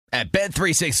At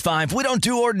Bet365, we don't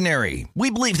do ordinary. We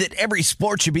believe that every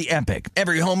sport should be epic.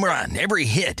 Every home run, every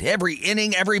hit, every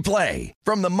inning, every play.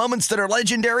 From the moments that are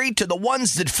legendary to the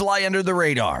ones that fly under the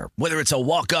radar. Whether it's a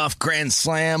walk-off grand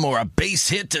slam or a base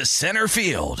hit to center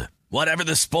field. Whatever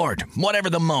the sport, whatever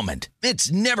the moment.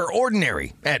 It's never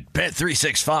ordinary at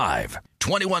Bet365.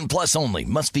 21 plus only.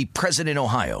 Must be present in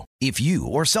Ohio. If you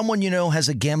or someone you know has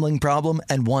a gambling problem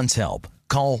and wants help,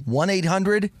 call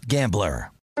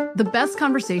 1-800-GAMBLER. The best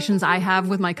conversations I have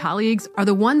with my colleagues are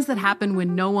the ones that happen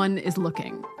when no one is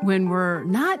looking, when we're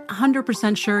not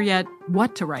 100% sure yet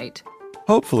what to write.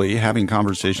 Hopefully, having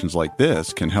conversations like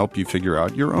this can help you figure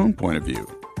out your own point of view.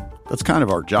 That's kind of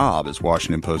our job as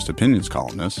Washington Post opinions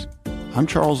columnists. I'm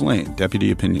Charles Lane,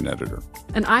 Deputy Opinion Editor.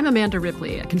 And I'm Amanda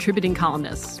Ripley, a contributing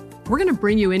columnist. We're going to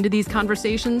bring you into these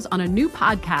conversations on a new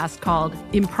podcast called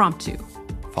Impromptu.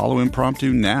 Follow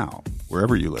Impromptu now,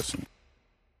 wherever you listen.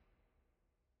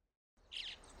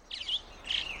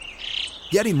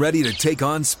 Getting ready to take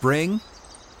on spring?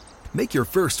 Make your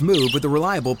first move with the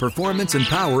reliable performance and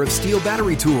power of Steel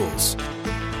battery tools.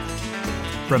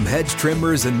 From hedge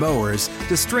trimmers and mowers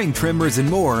to string trimmers and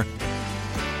more,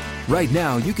 right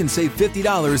now you can save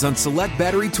 $50 on select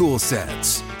battery tool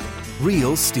sets.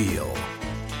 Real Steel.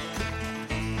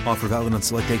 Offer valid on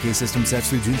select AK system sets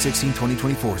through June 16,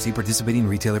 2024. See participating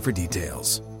retailer for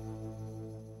details.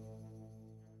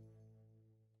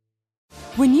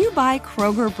 When you buy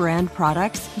Kroger brand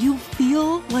products, you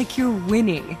feel like you're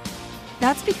winning.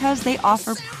 That's because they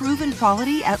offer proven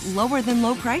quality at lower than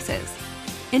low prices.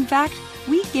 In fact,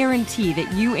 we guarantee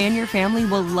that you and your family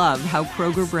will love how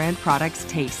Kroger brand products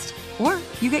taste, or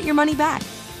you get your money back.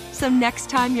 So next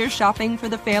time you're shopping for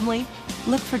the family,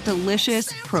 look for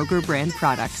delicious Kroger brand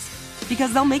products,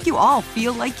 because they'll make you all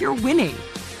feel like you're winning.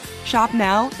 Shop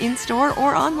now, in-store,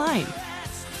 or online.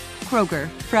 Kroger,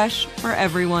 fresh for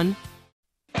everyone.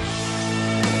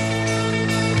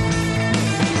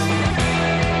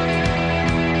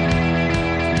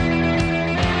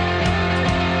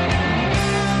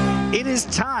 It is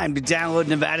time to download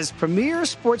Nevada's premier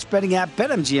sports betting app,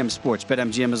 BetMGM Sports.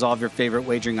 BetMGM has all of your favorite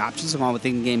wagering options, along with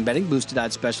in-game betting, boosted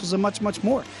odds specials, and much, much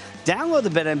more. Download the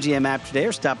BetMGM app today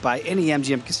or stop by any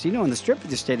MGM casino on the Strip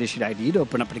with your state-issued ID to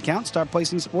open up an account and start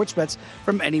placing sports bets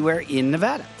from anywhere in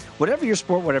Nevada. Whatever your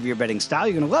sport, whatever your betting style,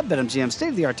 you're going to love BetMGM's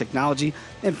state-of-the-art technology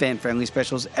and fan-friendly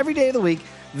specials every day of the week.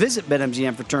 Visit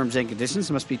BetMGM for terms and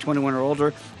conditions. Must be 21 or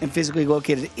older and physically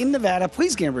located in Nevada.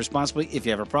 Please gamble responsibly. If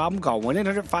you have a problem, call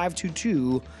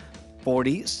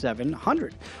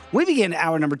 1-800-522-4700. We begin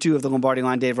hour number 2 of the Lombardi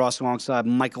Line. Dave Ross alongside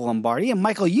Michael Lombardi. And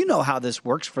Michael, you know how this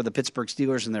works for the Pittsburgh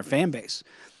Steelers and their fan base.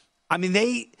 I mean,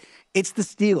 it's the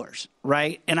Steelers,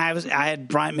 right? And I had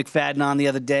Bryant McFadden on the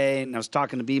other day, and I was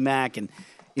talking to B-Mac, and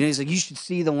he's like, you should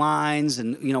see the lines.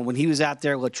 And when he was out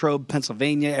there at Latrobe,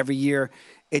 Pennsylvania every year,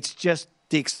 it's just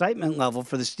the excitement level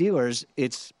for the Steelers.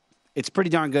 It's pretty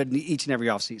darn good in each and every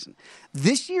offseason.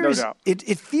 This year,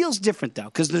 it feels different, though,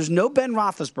 because there's no Ben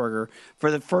Roethlisberger for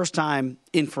the first time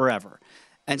in forever.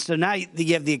 And so now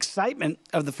you have the excitement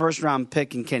of the first-round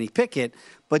pick in Kenny Pickett,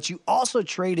 but you also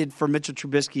traded for Mitchell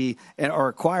Trubisky or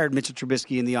acquired Mitchell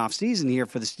Trubisky in the offseason here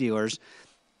for the Steelers.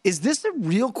 Is this a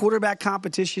real quarterback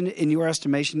competition in your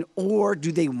estimation, or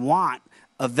do they want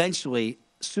eventually,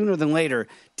 sooner than later,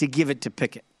 to give it to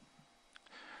Pickett?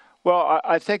 Well,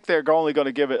 I think they're only going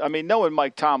to give it. I mean, knowing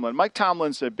Mike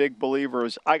Tomlin's a big believer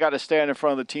is I got to stand in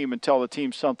front of the team and tell the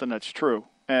team something that's true.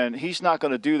 And he's not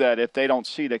going to do that if they don't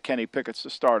see that Kenny Pickett's the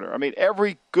starter. I mean,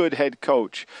 every good head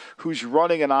coach who's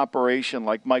running an operation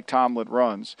like Mike Tomlin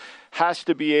runs has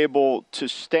to be able to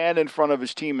stand in front of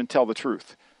his team and tell the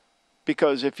truth.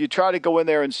 Because if you try to go in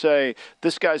there and say,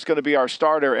 this guy's going to be our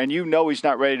starter, and he's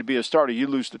not ready to be a starter, you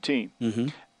lose the team. Mm-hmm.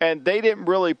 And they didn't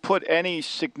really put any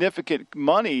significant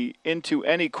money into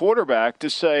any quarterback to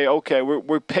say, okay,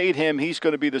 we paid him, he's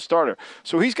going to be the starter.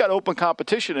 So he's got open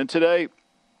competition. And today,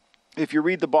 if you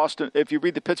read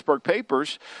the Pittsburgh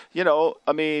papers,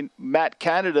 Matt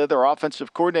Canada, their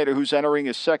offensive coordinator who's entering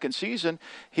his second season,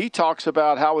 he talks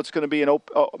about how it's going to be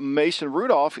Mason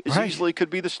Rudolph easily could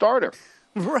be the starter.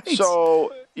 Right. So,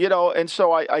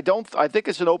 I think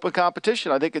it's an open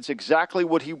competition. I think it's exactly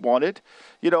what he wanted.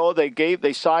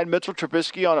 They signed Mitchell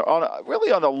Trubisky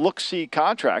on a look-see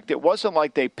contract. It wasn't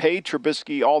like they paid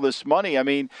Trubisky all this money. I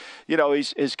mean,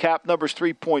 his cap number's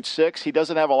 3.6. He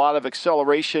doesn't have a lot of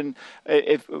acceleration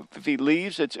if he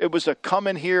leaves. It was a come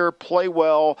in here, play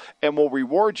well, and we'll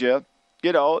reward you.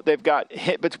 They've got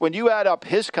hit, but when you add up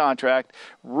his contract,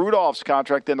 Rudolph's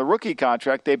contract, and the rookie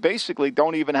contract, they basically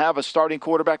don't even have a starting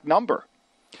quarterback number.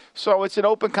 So it's an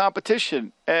open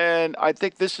competition, and I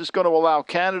think this is going to allow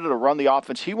Canada to run the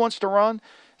offense he wants to run.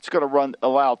 It's going to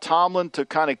allow Tomlin to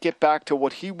kind of get back to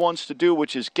what he wants to do,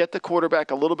 which is get the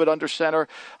quarterback a little bit under center,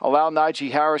 allow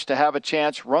Najee Harris to have a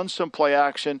chance, run some play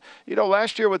action.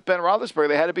 Last year with Ben Roethlisberger,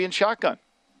 they had to be in shotgun.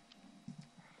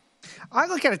 I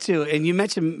look at it too, and you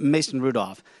mentioned Mason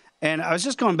Rudolph. And I was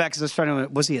just going back because I was trying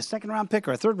to, was he a second-round pick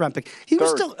or a third-round pick? He was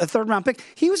still a third-round pick.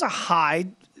 He was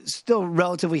still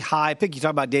relatively high pick. You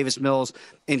talk about Davis Mills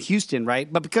in Houston,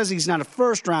 right? But because he's not a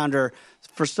first-rounder,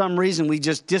 for some reason we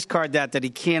just discard that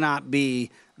he cannot be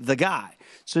the guy.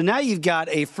 So now you've got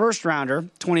a first-rounder,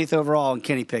 20th overall in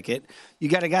Kenny Pickett. You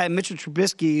got a guy, Mitchell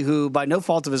Trubisky, who by no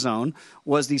fault of his own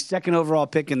was the second overall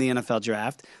pick in the NFL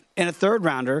draft, and a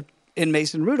third-rounder in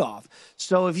Mason Rudolph.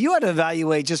 So if you had to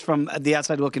evaluate just from the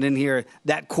outside looking in here,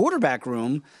 that quarterback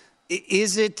room,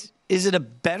 is it a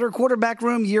better quarterback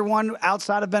room year one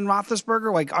outside of Ben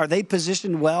Roethlisberger? Like, are they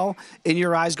positioned well in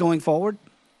your eyes going forward?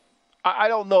 I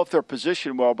don't know if they're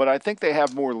positioned well, but I think they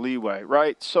have more leeway,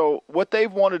 right? So what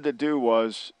they've wanted to do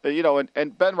was,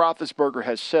 and Ben Roethlisberger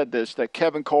has said this, that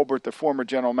Kevin Colbert, the former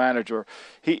general manager,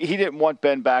 he didn't want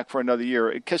Ben back for another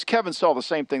year because Kevin saw the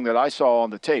same thing that I saw on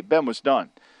the tape. Ben was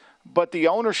done. But the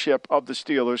ownership of the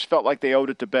Steelers felt like they owed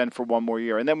it to Ben for one more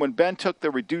year. And then when Ben took the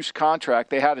reduced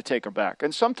contract, they had to take him back.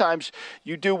 And sometimes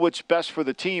you do what's best for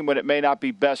the team when it may not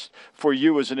be best for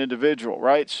you as an individual,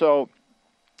 right? So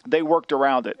they worked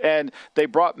around it. And they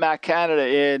brought Matt Canada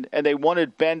in, and they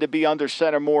wanted Ben to be under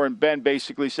center more, and Ben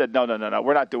basically said, no,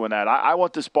 we're not doing that. I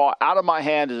want this ball out of my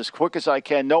hand as quick as I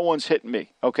can. No one's hitting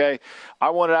me, okay? I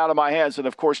want it out of my hands. And,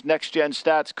 of course, Next Gen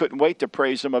Stats couldn't wait to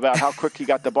praise him about how quick he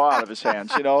got the ball out of his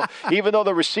hands, even though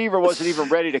the receiver wasn't even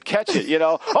ready to catch it,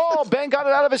 Oh, Ben got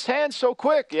it out of his hands so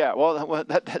quick. Yeah, well,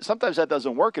 sometimes that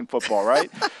doesn't work in football,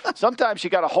 right? Sometimes you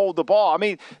got to hold the ball. I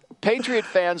mean, Patriot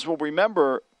fans will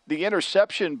remember the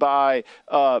interception by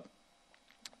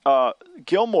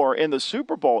Gilmore in the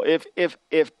Super Bowl.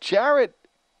 If Jared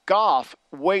Goff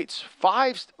waits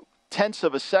 0.5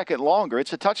 of a second longer,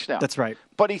 it's a touchdown. That's right.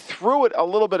 But he threw it a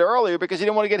little bit earlier because he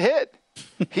didn't want to get hit.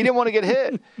 He didn't want to get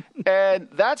hit. And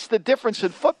that's the difference in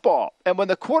football. And when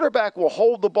the quarterback will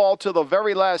hold the ball till the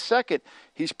very last second,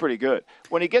 he's pretty good.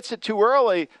 When he gets it too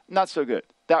early, not so good.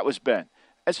 That was Ben.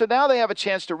 And so now they have a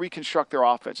chance to reconstruct their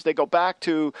offense. They go back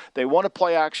to, they want to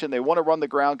play action, they want to run the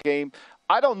ground game.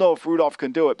 I don't know if Rudolph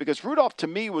can do it because Rudolph, to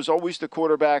me, was always the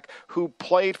quarterback who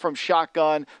played from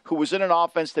shotgun, who was in an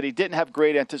offense that he didn't have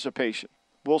great anticipation.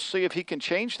 We'll see if he can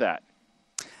change that.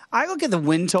 I look at the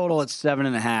win total at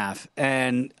 7.5.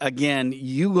 And, again,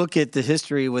 you look at the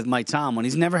history with Mike Tomlin.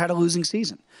 He's never had a losing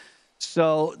season.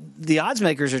 So the odds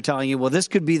makers are telling you, well, this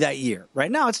could be that year. Right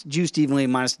now it's juiced evenly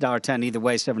minus $1.10 either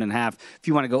way, 7.5 if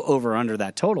you want to go over or under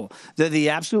that total. They're the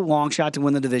absolute long shot to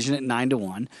win the division at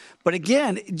 9-1. But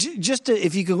again,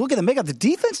 if you can look at the makeup, the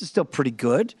defense is still pretty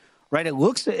good, right? It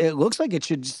looks like it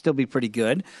should still be pretty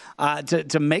good.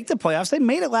 To make the playoffs, they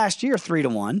made it last year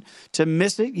 3-1. To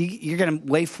miss it, you're going to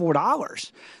weigh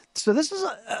 $4. So this is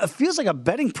feels like a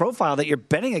betting profile that you're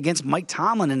betting against Mike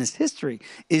Tomlin and his history.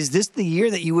 Is this the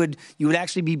year that you would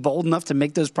actually be bold enough to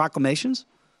make those proclamations?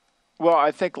 Well,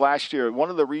 I think last year, one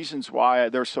of the reasons why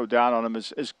they're so down on him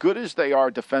is as good as they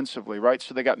are defensively, right?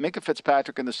 So they got Minkah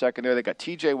Fitzpatrick in the secondary. They got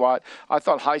T.J. Watt. I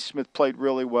thought Highsmith played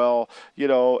really well,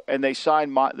 and they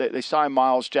signed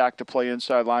Miles Jack to play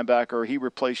inside linebacker. He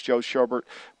replaced Joe Schobert,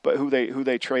 but who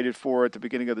they traded for at the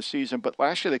beginning of the season. But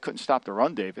last year they couldn't stop the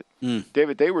run, David.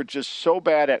 David, they were just so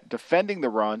bad at defending the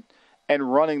run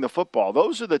and running the football.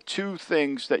 Those are the two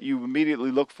things that you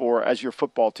immediately look for as your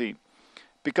football team,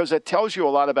 because it tells you a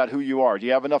lot about who you are. Do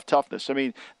you have enough toughness? I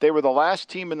mean, they were the last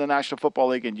team in the National Football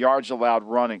League in yards allowed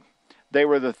running. They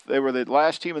were the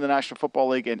last team in the National Football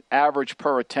League in average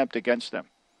per attempt against them.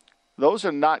 Those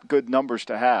are not good numbers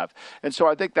to have. And so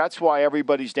I think that's why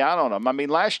everybody's down on them. I mean,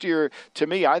 last year, to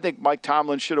me, I think Mike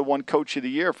Tomlin should have won Coach of the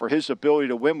Year for his ability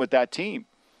to win with that team.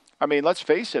 I mean, let's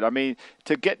face it. I mean,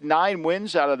 to get 9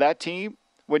 wins out of that team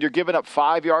when you're giving up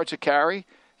 5 yards a carry,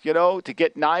 to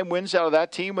get 9 wins out of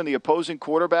that team when the opposing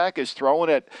quarterback is throwing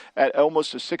at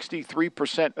almost a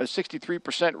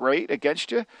 63% rate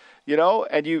against you,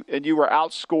 and you were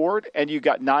outscored and you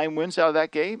got 9 wins out of that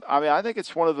game. I mean, I think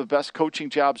it's one of the best coaching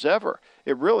jobs ever.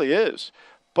 It really is.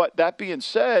 But that being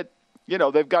said,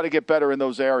 they've got to get better in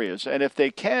those areas. And if they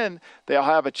can, they'll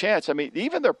have a chance. I mean,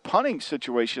 even their punting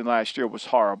situation last year was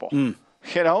horrible, and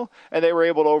they were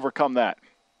able to overcome that.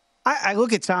 I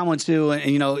look at Tomlin, too,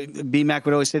 and, B-Mac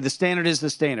would always say the standard is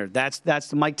the standard. That's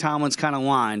the Mike Tomlin's kind of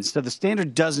line. So the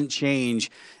standard doesn't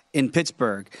change in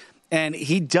Pittsburgh. And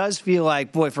he does feel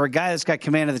like, boy, for a guy that's got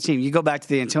command of the team, you go back to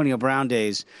the Antonio Brown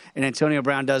days, and Antonio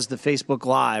Brown does the Facebook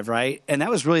Live, right? And that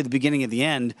was really the beginning of the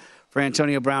end for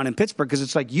Antonio Brown in Pittsburgh, because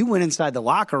it's like you went inside the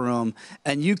locker room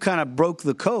and you kind of broke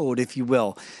the code, if you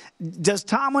will. Does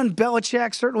Tomlin,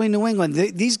 Belichick, certainly New England,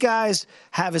 these guys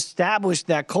have established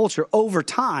that culture over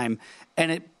time,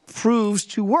 and it proves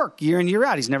to work year in, year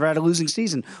out. He's never had a losing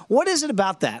season. What is it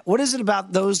about that? What is it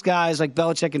about those guys like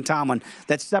Belichick and Tomlin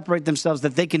that separate themselves,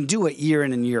 that they can do it year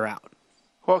in and year out?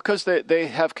 Well, because they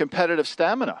have competitive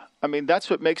stamina. I mean, that's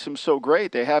what makes them so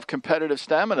great. They have competitive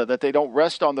stamina, that they don't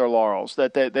rest on their laurels,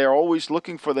 that they're always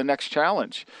looking for the next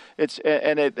challenge.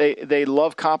 They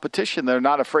love competition. They're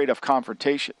not afraid of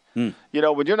confrontation. You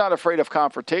know, when you're not afraid of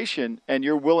confrontation and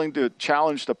you're willing to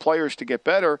challenge the players to get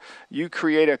better, you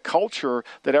create a culture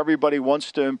that everybody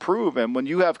wants to improve. And when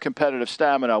you have competitive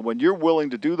stamina, when you're willing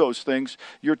to do those things,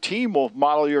 your team will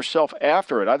model yourself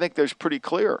after it. I think there's pretty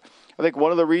clear. I think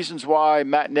one of the reasons why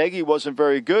Matt Nagy wasn't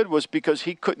very good was because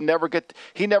he never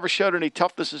showed any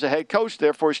toughness as a head coach,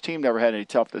 therefore his team never had any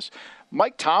toughness.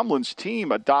 Mike Tomlin's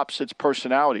team adopts its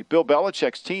personality. Bill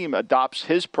Belichick's team adopts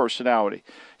his personality.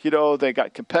 You know, they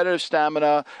got competitive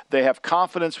stamina, they have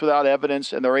confidence without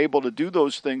evidence, and they're able to do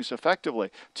those things effectively.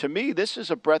 To me, this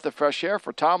is a breath of fresh air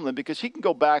for Tomlin, because he can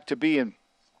go back to being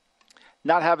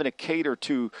not having to cater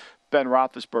to Ben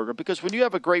Roethlisberger, because when you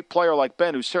have a great player like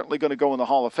Ben, who's certainly going to go in the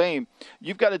Hall of Fame,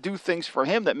 you've got to do things for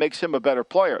him that makes him a better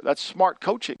player. That's smart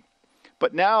coaching.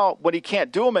 But now, when he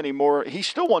can't do them anymore, he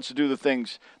still wants to do the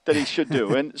things that he should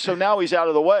do. And so now he's out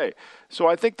of the way. So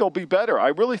I think they'll be better. I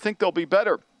really think they'll be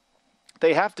better.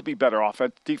 They have to be better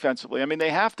defensively. I mean, they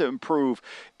have to improve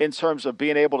in terms of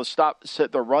being able to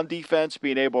set the run defense,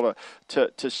 being able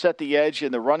to set the edge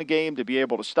in the run game, to be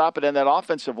able to stop it. And that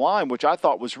offensive line, which I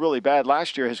thought was really bad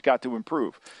last year, has got to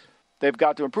improve. They've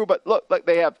got to improve. But look, like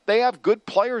they have good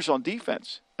players on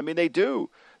defense. I mean, they do.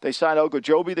 They signed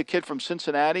Ogunjobi, the kid from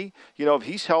Cincinnati. You know, if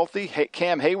he's healthy,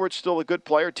 Cam Hayward's still a good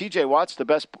player. T.J. Watt's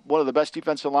one of the best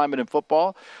defensive linemen in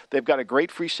football. They've got a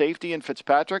great free safety in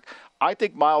Fitzpatrick. I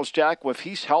think Myles Jack, if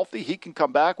he's healthy, he can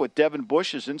come back with Devin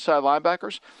Bush as inside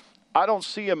linebackers. I don't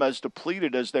see them as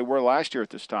depleted as they were last year at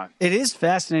this time. It is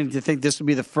fascinating to think this will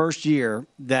be the first year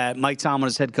that Mike Tomlin,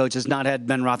 as head coach, has not had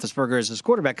Ben Roethlisberger as his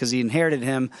quarterback, because he inherited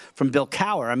him from Bill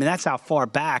Cowher. I mean, that's how far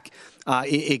back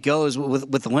it goes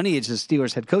with the lineage of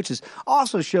Steelers head coaches.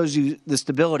 Also shows you the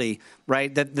stability,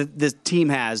 right, that the team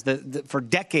has for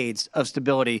decades of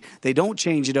stability. They don't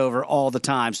change it over all the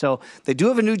time. So they do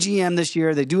have a new GM this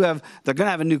year. They're going to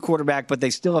have a new quarterback, but they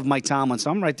still have Mike Tomlin. So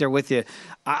I'm right there with you.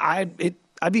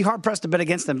 I'd be hard-pressed to bet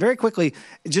against them. Very quickly,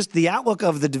 just the outlook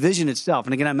of the division itself,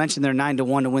 and again, I mentioned they're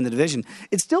 9-1 to win the division.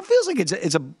 It still feels like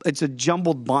it's a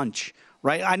jumbled bunch,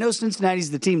 right? I know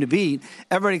Cincinnati's the team to beat.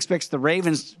 Everybody expects the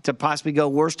Ravens to possibly go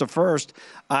worst to first,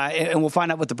 and we'll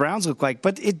find out what the Browns look like.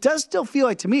 But it does still feel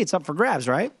like, to me, it's up for grabs,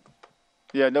 right?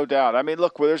 Yeah, no doubt. I mean,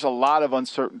 look, there's a lot of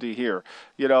uncertainty here.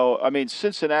 You know, I mean,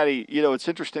 Cincinnati, you know, it's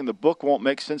interesting. The book won't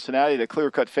make Cincinnati the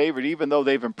clear-cut favorite, even though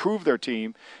they've improved their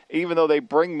team, even though they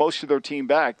bring most of their team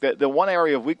back. The one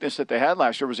area of weakness that they had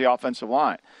last year was the offensive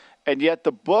line. And yet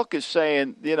the book is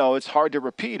saying, you know, it's hard to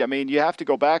repeat. I mean, you have to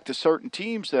go back to certain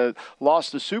teams that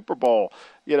lost the Super Bowl.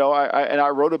 You know, I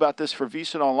wrote about this for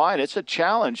VSiN Online. It's a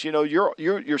challenge. You know,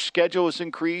 your schedule is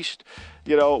increased.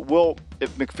 You know,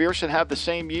 if McPherson have the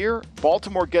same year,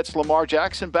 Baltimore gets Lamar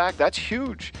Jackson back, that's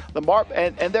huge.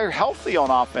 And they're healthy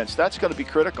on offense. That's going to be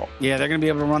critical. Yeah, they're going to be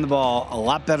able to run the ball a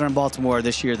lot better in Baltimore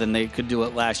this year than they could do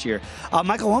it last year.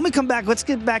 Michael, when we come back, let's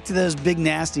get back to those big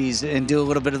nasties and do a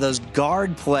little bit of those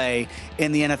guard play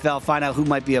in the NFL. Find out who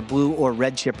might be a blue or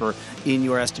red chipper in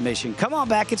your estimation. Come on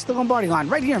back. It's the Lombardi Line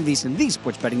right here on VSiN, the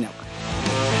Sports Betting Network.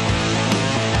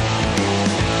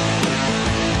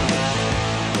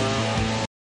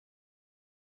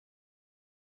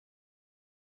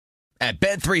 At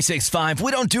Bet365,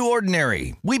 we don't do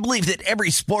ordinary. We believe that every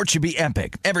sport should be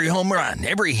epic. Every home run,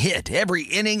 every hit, every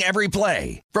inning, every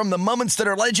play. From the moments that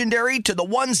are legendary to the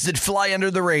ones that fly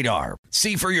under the radar.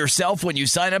 See for yourself when you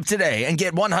sign up today and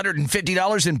get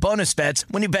 $150 in bonus bets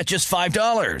when you bet just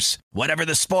 $5. Whatever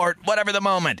the sport, whatever the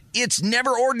moment, it's never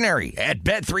ordinary at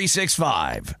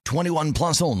Bet365. 21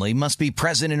 plus only. Must be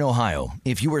present in Ohio.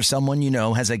 If you or someone you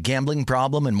know has a gambling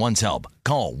problem and wants help,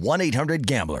 call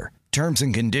 1-800-GAMBLER. Terms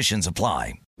and conditions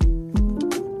apply.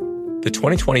 The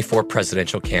 2024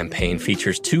 presidential campaign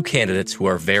features two candidates who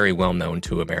are very well known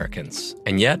to Americans.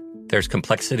 And yet, there's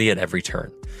complexity at every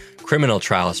turn. Criminal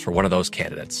trials for one of those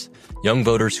candidates. Young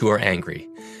voters who are angry.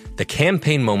 The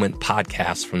Campaign Moment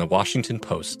podcast from the Washington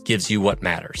Post gives you what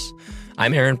matters.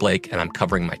 I'm Aaron Blake, and I'm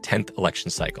covering my 10th election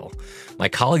cycle. My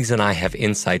colleagues and I have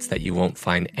insights that you won't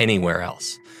find anywhere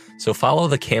else. So follow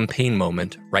The Campaign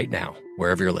Moment right now,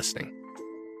 wherever you're listening.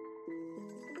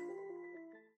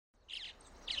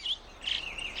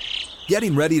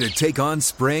 Getting ready to take on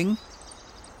spring?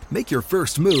 Make your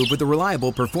first move with the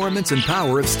reliable performance and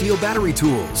power of Steel battery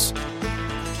tools.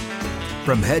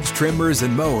 From hedge trimmers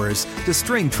and mowers to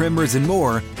string trimmers and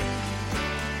more,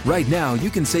 right now you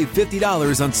can save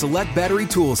 $50 on select battery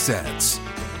tool sets.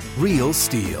 Real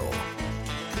Steel.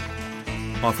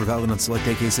 Offer valid on select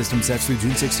AK system sets through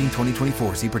June 16,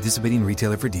 2024. See participating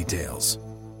retailer for details.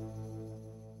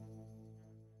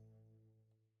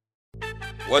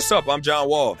 What's up? I'm John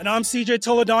Wall. And I'm CJ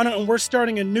Toledano, and we're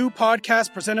starting a new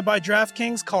podcast presented by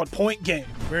DraftKings called Point Game.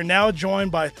 We're now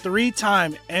joined by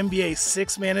three-time NBA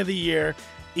Sixth Man of the Year,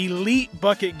 elite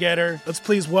bucket getter. Let's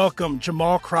please welcome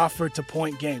Jamal Crawford to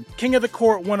Point Game. King of the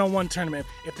Court one-on-one tournament.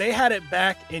 If they had it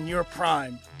back in your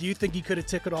prime, do you think you could have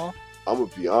took it all? I'm going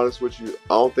to be honest with you.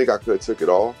 I don't think I could have took it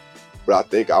all, but I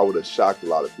think I would have shocked a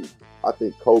lot of people. I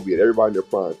think Kobe and everybody in their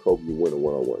prime, Kobe would win a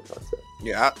one-on-one contest.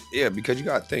 Yeah, because you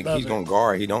got to think, he's going to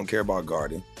guard. He don't care about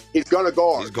guarding. He's going to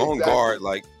guard. He's going to guard.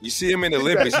 Like, you see him in the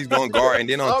Olympics, he's going to guard. And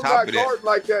then on top of that. I'm not guarding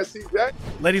like that, see that?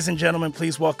 Ladies and gentlemen,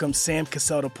 please welcome Sam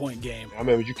Cassell to Point Game. I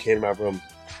remember you came out from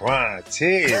prime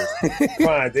 10.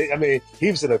 I mean, he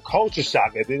was in a culture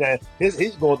shock. And then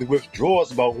he's going through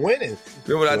withdrawals about winning.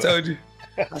 Remember what I told you?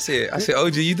 I said,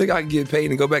 OG, you think I can get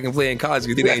paid and go back and play in college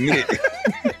because it ain't it?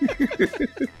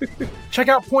 Check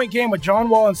out Point Game with John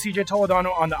Wall and CJ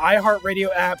Toledano on the iHeartRadio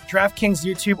app, DraftKings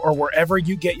YouTube, or wherever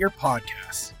you get your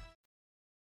podcasts.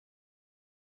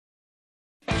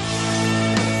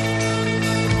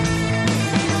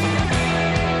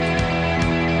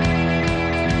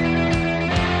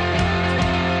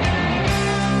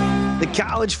 The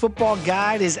College Football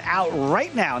Guide is out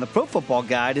right now, and the Pro Football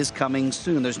Guide is coming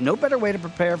soon. There's no better way to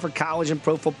prepare for college and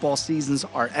pro football seasons.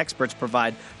 Our experts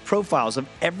provide profiles of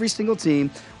every single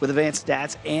team with advanced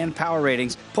stats and power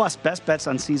ratings, plus best bets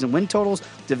on season win totals,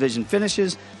 division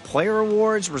finishes, player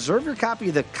awards. Reserve your copy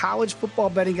of the College Football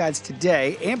Betting Guides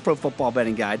today and Pro Football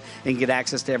Betting Guide and get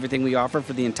access to everything we offer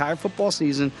for the entire football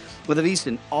season with a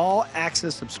VSiN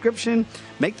all-access subscription.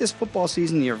 Make this football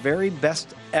season your very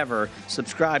best ever.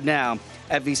 Subscribe now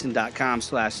at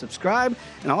vsin.com/subscribe.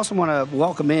 And I also want to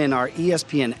welcome in our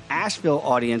ESPN Asheville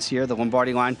audience here, the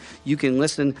Lombardi Line. You can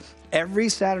listen every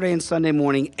Saturday and Sunday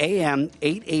morning, AM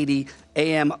 880,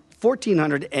 AM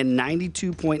 1400 and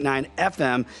 92.9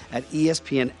 FM at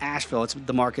ESPN Asheville. It's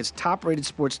the market's top-rated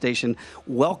sports station.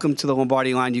 Welcome to the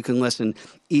Lombardi Line. You can listen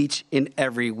each and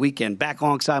every weekend. Back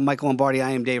alongside Michael Lombardi,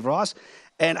 I am Dave Ross.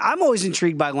 And I'm always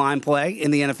intrigued by line play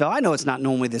in the NFL. I know it's not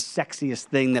normally the sexiest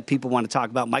thing that people want to talk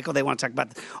about. Michael, they want to talk about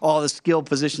all the skill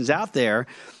positions out there.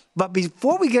 But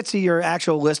before we get to your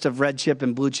actual list of red chip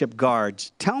and blue chip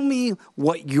guards, tell me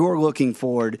what you're looking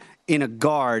for in a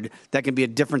guard that can be a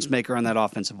difference maker on that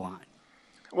offensive line.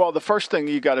 Well, the first thing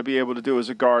you got to be able to do as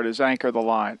a guard is anchor the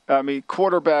line. I mean,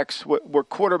 quarterbacks, what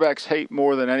quarterbacks hate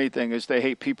more than anything is they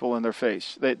hate people in their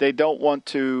face. They don't want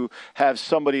to have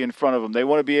somebody in front of them. They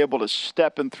want to be able to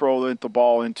step and throw the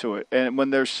ball into it. And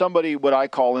when there's somebody, what I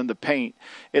call in the paint,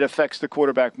 it affects the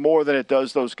quarterback more than it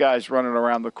does those guys running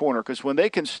around the corner. Because when they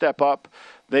can step up,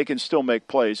 they can still make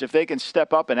plays. If they can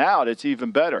step up and out, it's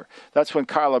even better. That's when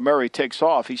Kyler Murray takes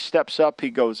off. He steps up, he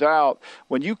goes out.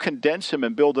 When you condense him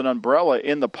and build an umbrella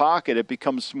in the pocket, it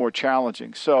becomes more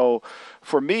challenging. So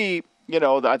for me,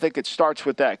 I think it starts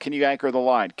with that. Can you anchor the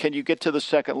line? Can you get to the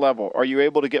second level? Are you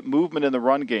able to get movement in the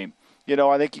run game?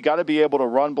 I think you got to be able to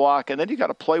run block, and then you got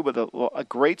to play with a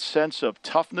great sense of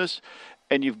toughness,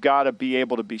 and you've got to be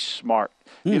able to be smart.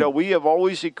 We have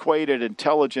always equated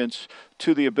intelligence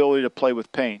to the ability to play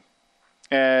with pain.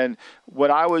 And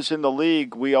when I was in the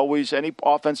league, any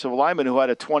offensive lineman who had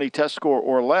a 20 test score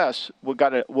or less, we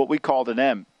got what we called an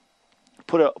M.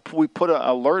 We put an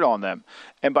alert on them.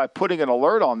 And by putting an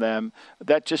alert on them,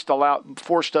 that just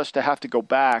forced us to have to go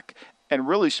back and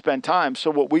really spend time.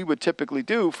 So what we would typically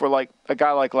do for like a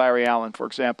guy like Larry Allen, for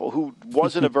example, who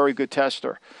wasn't a very good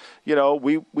tester,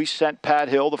 we sent Pat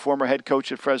Hill, the former head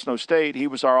coach at Fresno State. He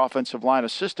was our offensive line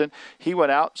assistant. He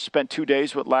went out, spent 2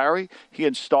 days with Larry. He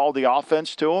installed the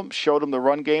offense to him, showed him the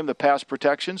run game, the pass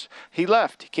protections. He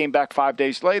left. He came back 5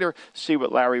 days later, see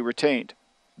what Larry retained.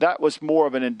 That was more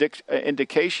of an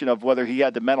indication of whether he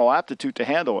had the mental aptitude to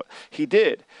handle it. He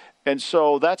did. And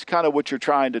so that's kind of what you're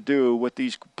trying to do with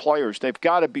these players. They've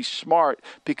got to be smart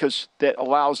because that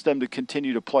allows them to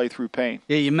continue to play through pain.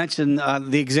 Yeah, you mentioned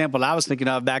the example I was thinking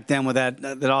of back then with that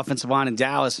offensive line in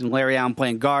Dallas and Larry Allen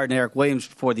playing guard and Eric Williams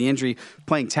before the injury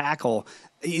playing tackle.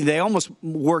 They almost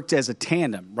worked as a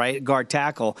tandem, right? Guard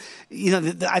tackle.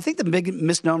 I think the big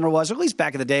misnomer was, or at least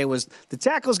back in the day, was the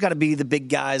tackle's got to be the big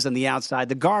guys on the outside.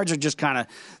 The guards are just kind of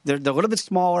they're a little bit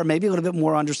smaller, maybe a little bit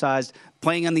more undersized,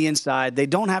 playing on the inside. They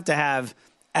don't have to have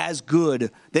as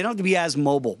good. They don't have to be as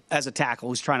mobile as a tackle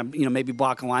who's trying to, maybe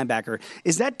block a linebacker.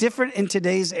 Is that different in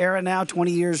today's era now,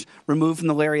 20 years removed from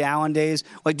the Larry Allen days?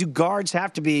 Like, do guards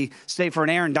have to be, say, for an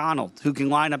Aaron Donald, who can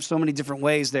line up so many different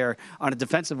ways there on a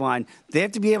defensive line, they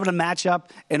have to be able to match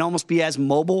up and almost be as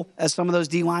mobile as some of those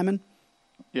D linemen?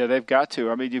 Yeah, they've got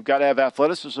to. I mean, you've got to have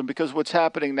athleticism, because what's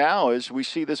happening now is we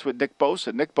see this with Nick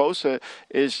Bosa. Nick Bosa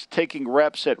is taking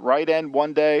reps at right end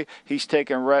one day. He's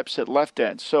taking reps at left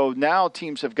end. So now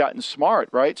teams have gotten smart,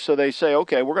 right? So they say,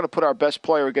 okay, we're going to put our best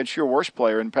player against your worst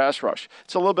player in pass rush.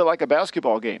 It's a little bit like a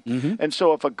basketball game. Mm-hmm. And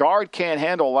so if a guard can't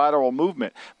handle lateral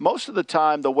movement, most of the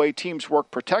time the way teams work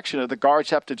protection is the guards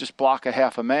have to just block a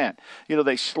half a man.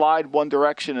 They slide one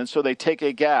direction, and so they take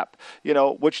a gap,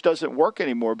 which doesn't work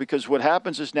anymore, because what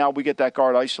happens is now we get that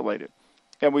guard isolated.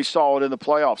 And we saw it in the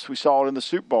playoffs. We saw it in the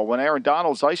Super Bowl. When Aaron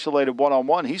Donald's isolated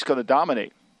one-on-one, he's going to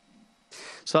dominate.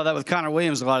 Saw that with Connor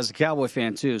Williams a lot as a Cowboy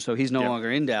fan, too, so he's no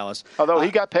longer in Dallas. Although he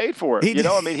got paid for it. He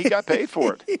got paid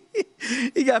for it.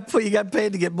 He got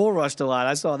paid to get bull rushed a lot.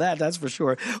 I saw that, that's for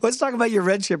sure. Let's talk about your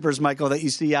red chippers, Michael, that you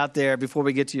see out there before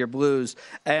we get to your Blues.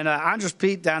 And Andres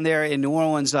Pete down there in New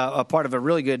Orleans, a part of a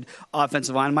really good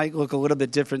offensive line, might look a little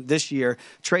bit different this year.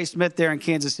 Trey Smith there in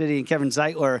Kansas City and Kevin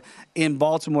Zeitler in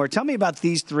Baltimore. Tell me about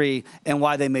these three and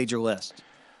why they made your list.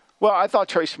 Well, I thought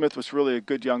Trey Smith was really a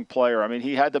good young player. I mean,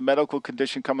 he had the medical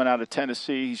condition coming out of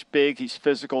Tennessee. He's big, he's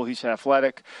physical, he's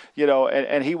athletic,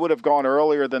 and he would have gone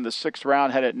earlier than the 6th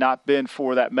round had it not been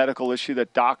for that medical issue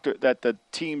that the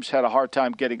teams had a hard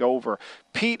time getting over.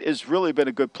 Pete has really been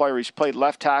a good player. He's played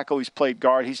left tackle. He's played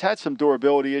guard. He's had some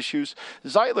durability issues.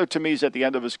 Zeitler, to me, is at the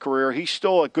end of his career. He's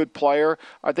still a good player.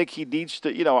 I think he needs to,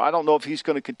 I don't know if he's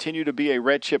going to continue to be a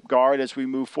red chip guard as we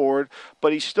move forward,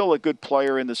 but he's still a good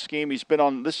player in the scheme. He's been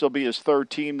on, this will be his 3rd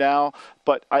team now,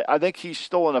 but I think he's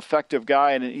still an effective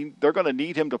guy, and they're going to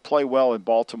need him to play well in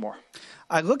Baltimore.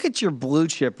 I look at your blue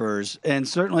chippers, and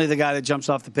certainly the guy that jumps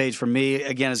off the page for me,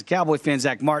 again, as a Cowboy fan,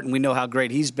 Zach Martin, we know how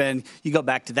great he's been. You go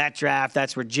back to that draft,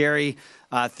 that's where Jerry,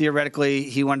 theoretically,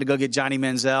 he wanted to go get Johnny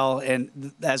Manziel,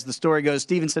 and as the story goes,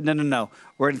 Steven said, no,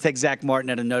 we're going to take Zach Martin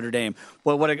at a Notre Dame.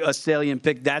 Well, what a salient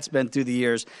pick that's been through the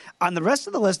years. On the rest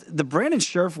of the list, the Brandon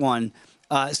Scherff one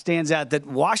stands out, that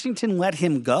Washington let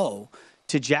him go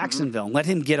to Jacksonville and let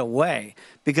him get away.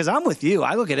 Because I'm with you.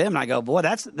 I look at him and I go, boy,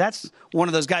 that's one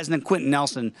of those guys. And then Quentin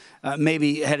Nelson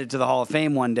maybe headed to the Hall of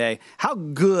Fame one day. How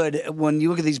good, when you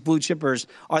look at these blue chippers,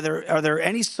 are there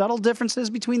any subtle differences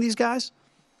between these guys?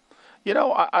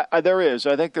 There is.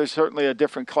 I think there's certainly a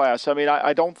different class. I mean,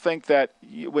 I don't think that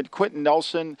when Quentin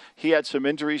Nelson, he had some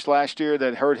injuries last year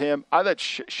that hurt him. I thought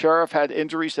Scherff had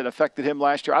injuries that affected him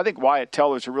last year. I think Wyatt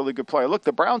Teller's a really good player. Look,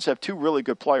 the Browns have 2 really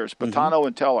good players, Patano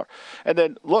and Teller. And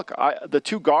then, look, the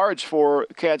 2 guards for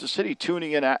Kansas City,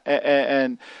 Tooney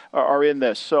and are in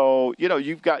this. So,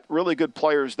 you've got really good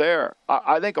players there.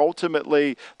 I think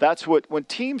ultimately that's when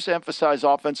teams emphasize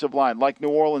offensive line, like New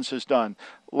Orleans has done,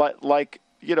 like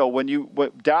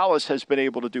what Dallas has been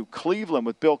able to do, Cleveland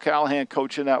with Bill Callahan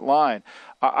coaching that line,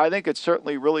 I think it's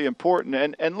certainly really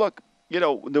important. And look,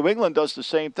 New England does the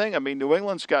same thing. I mean, New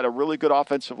England's got a really good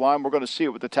offensive line. We're going to see it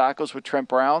with the tackles with Trent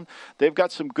Brown. They've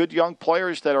got some good young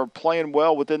players that are playing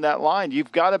well within that line.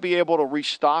 You've got to be able to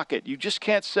restock it. You just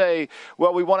can't say,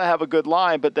 well, we want to have a good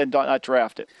line, but then not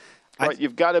draft it. Right,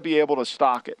 you've got to be able to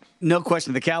stock it. No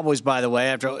question. The Cowboys, by the way,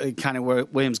 after kind of where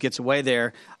Williams gets away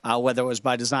there, whether it was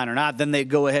by design or not, then they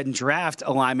go ahead and draft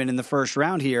a lineman in the first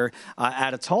round here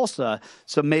out of Tulsa.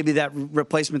 So maybe that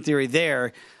replacement theory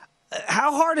there.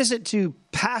 How hard is it to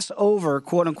pass over,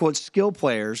 quote-unquote, skill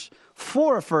players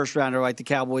for a first-rounder like the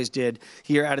Cowboys did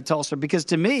here out of Tulsa? Because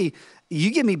to me,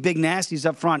 you give me big nasties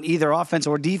up front, either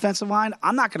offensive or defensive line,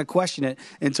 I'm not going to question it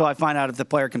until I find out if the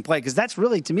player can play, because that's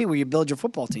really, to me, where you build your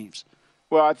football teams.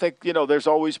 Well, I think, there's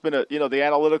always been the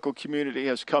analytical community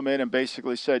has come in and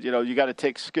basically said, you got to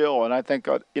take skill. And I think,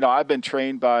 I've been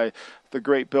trained by the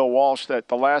great Bill Walsh that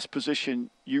the last position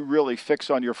you really fix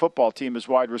on your football team is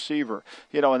wide receiver,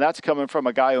 and that's coming from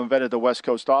a guy who invented the West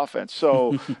Coast offense.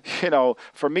 So,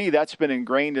 for me, that's been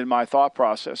ingrained in my thought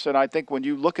process. And I think when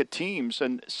you look at teams,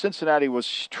 and Cincinnati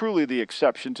was truly the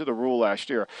exception to the rule last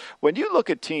year, when you look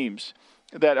at teams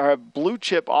that have blue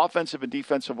chip offensive and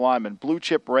defensive linemen, blue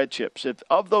chip, red chips. If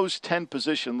of those 10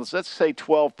 positions, let's say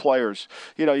 12 players,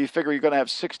 you figure you're going to have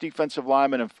 6 defensive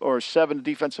linemen or 7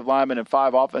 defensive linemen and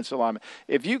 5 offensive linemen.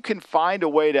 If you can find a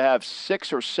way to have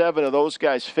 6 or 7 of those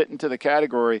guys fit into the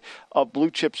category of blue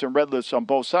chips and red lips on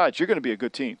both sides, you're going to be a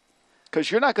good team. because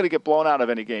you're not going to get blown out of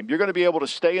any game. You're going to be able to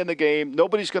stay in the game.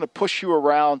 Nobody's going to push you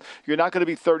around. You're not going to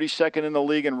be 32nd in the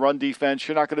league in run defense.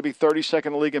 You're not going to be 32nd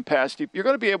in the league in pass defense. You're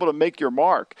going to be able to make your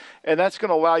mark, and that's going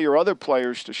to allow your other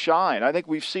players to shine. I think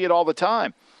we see it all the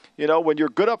time. You know, when you're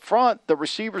good up front, the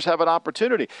receivers have an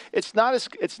opportunity. It's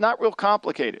not real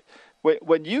complicated.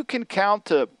 When you can count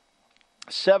to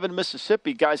 7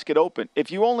 Mississippi, guys get open.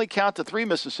 If you only count to 3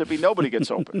 Mississippi, nobody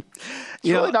gets open. It's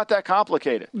really not that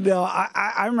complicated. No,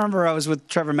 I remember I was with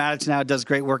Trevor Matich, now does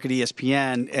great work at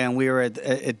ESPN, and we were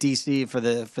at D.C. for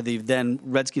the then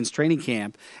Redskins training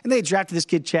camp, and they drafted this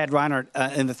kid, Chad Reinhardt,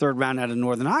 in the 3rd round out of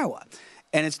Northern Iowa.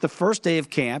 And it's the first day of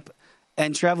camp,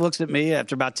 and Trev looks at me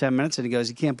after about 10 minutes, and he goes,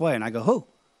 he can't play. And I go, who?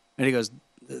 And he goes,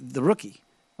 the rookie.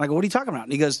 I go, what are you talking about?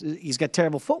 And he goes, he's got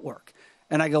terrible footwork.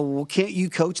 And I go, well, can't you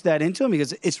coach that into him? He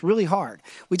goes, it's really hard.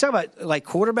 We talk about like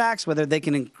quarterbacks, whether they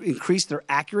can increase their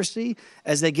accuracy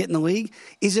as they get in the league.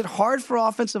 Is it hard for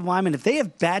offensive linemen, if they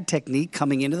have bad technique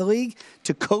coming into the league,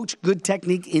 to coach good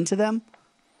technique into them?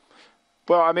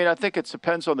 Well, I mean, I think it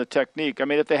depends on the technique. I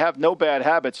mean, if they have no bad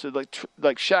habits,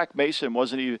 like Shaq Mason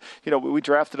wasn't even, you know, we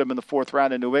drafted him in the 4th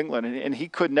round in New England, and he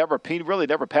really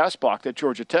never pass blocked at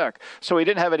Georgia Tech. So he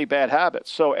didn't have any bad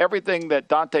habits. So everything that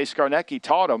Dante Scarnecchi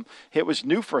taught him, it was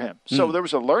new for him. So there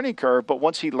was a learning curve, but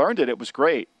once he learned it, it was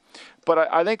great. But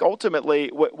I think ultimately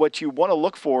what you want to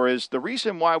look for is the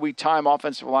reason why we time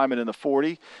offensive linemen in the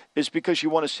 40 is because you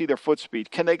want to see their foot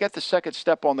speed. Can they get the second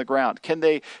step on the ground? Can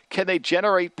they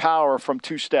generate power from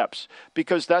 2 steps?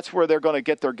 Because that's where they're going to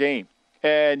get their game.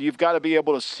 And you've got to be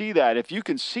able to see that. If you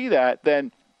can see that,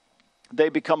 then they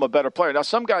become a better player. Now,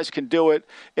 some guys can do it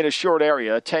in a short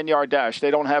area, a 10-yard dash. They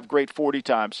don't have great 40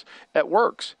 times. It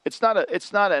works. It's not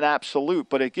an absolute,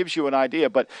 but it gives you an idea.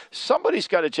 But somebody's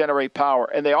got to generate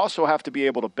power, and they also have to be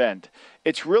able to bend.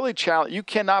 It's really challenging. You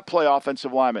cannot play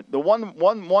offensive lineman. The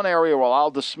one area where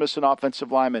I'll dismiss an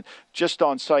offensive lineman just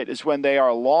on sight is when they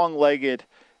are long-legged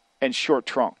and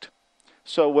short-trunked.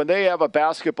 So when they have a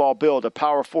basketball build, a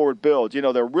power forward build, you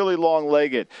know, they're really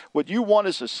long-legged. What you want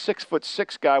is a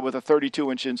 6'6" guy with a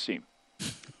 32-inch inseam.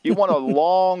 You want a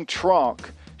long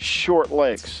trunk, short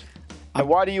legs. And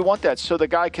why do you want that? So the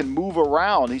guy can move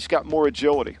around. He's got more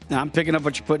agility. Now, I'm picking up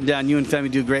what you're putting down. You and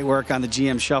Femi do great work on the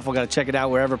GM Shuffle. Got to check it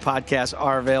out wherever podcasts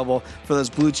are available for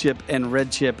those blue chip and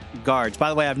red chip guards. By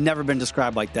the way, I've never been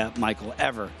described like that, Michael,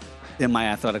 ever in my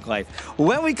athletic life.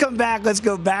 When we come back, let's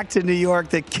go back to New York.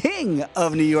 The king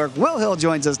of New York, Will Hill,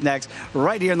 joins us next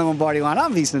right here in the Lombardi Line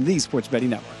on VSiN, the Sports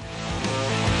Betting Network.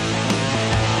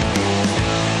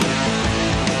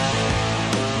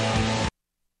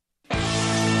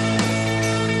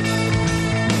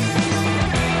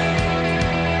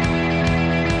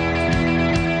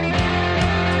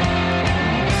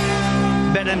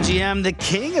 BetMGM, the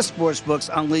king of sportsbooks,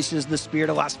 unleashes the spirit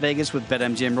of Las Vegas with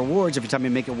BetMGM Rewards. Every time you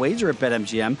make a wager at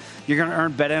BetMGM, you're going to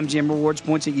earn BetMGM Rewards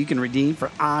points that you can redeem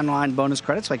for online bonus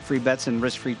credits like free bets and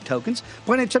risk-free tokens.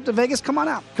 Planning a trip to Vegas? Come on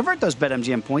out. Convert those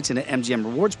BetMGM points into MGM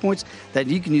Rewards points that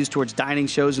you can use towards dining,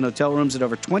 shows, and hotel rooms at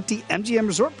over 20 MGM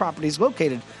resort properties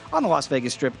located on the Las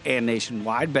Vegas Strip and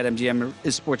nationwide. BetMGM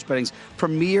is sports betting's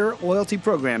premier loyalty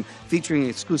program, featuring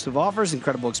exclusive offers,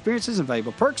 incredible experiences, and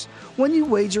valuable perks when you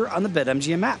wager on the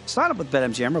BetMGM app. Sign up with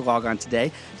BetMGM or log on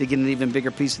today to get an even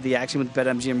bigger piece of the action with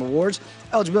BetMGM Rewards.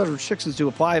 Eligibility restrictions do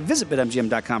apply. Visit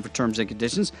BetMGM.com for terms and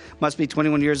conditions. Must be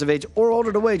 21 years of age or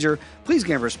older to wager. Please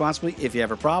gamble responsibly. If you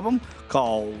have a problem,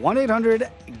 call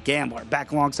 1-800-GAMBLER.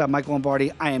 Back alongside Michael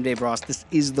Lombardi, I am Dave Ross. This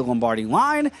is the Lombardi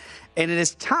Line. And it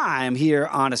is time here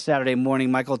on a Saturday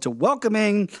morning, Michael, to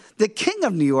welcoming the king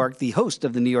of New York, the host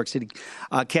of the New York City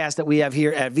cast that we have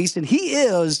here at VSiN. He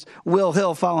is Will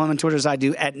Hill. Follow him on Twitter as I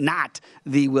do, at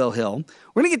 @NotTheWillHill.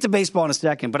 We're going to get to baseball in a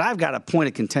second, but I've got a point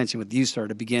of contention with you, sir,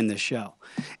 to begin this show.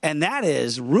 And that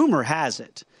is, rumor has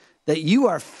it that you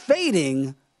are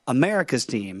fading America's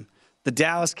team, the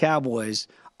Dallas Cowboys,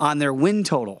 on their win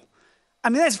total. I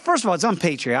mean, that's, first of all, it's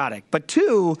unpatriotic. But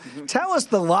two, tell us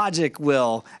the logic,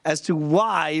 Will, as to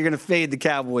why you're going to fade the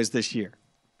Cowboys this year.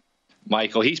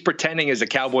 Michael, he's pretending as a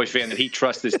Cowboy fan that he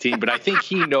trusts his team, but I think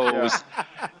he knows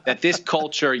that this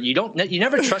culture, you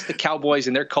never trust the Cowboys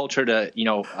and their culture to,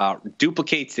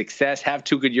 duplicate success, have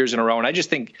 2 good years in a row. And I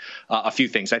just think a few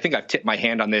things. I think I've tipped my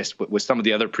hand on this with some of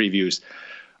the other previews.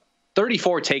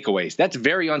 34 takeaways. That's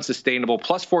very unsustainable.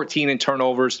 Plus 14 in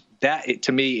turnovers. That,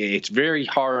 to me, it's very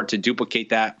hard to duplicate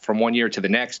that from one year to the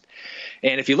next.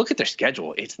 And if you look at their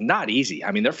schedule, it's not easy.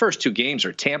 I mean, their first 2 games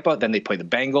are Tampa, then they play the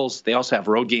Bengals. They also have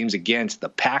road games against the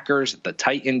Packers, the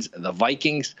Titans, the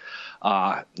Vikings.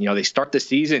 They start the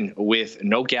season with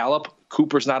no Gallup.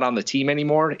 Cooper's not on the team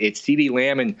anymore. It's CeeDee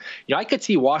Lamb. And, I could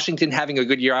see Washington having a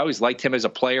good year. I always liked him as a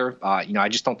player. I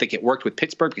just don't think it worked with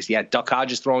Pittsburgh because he had Duck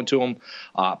Hodges thrown to him,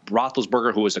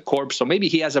 Roethlisberger, who was a corpse. So maybe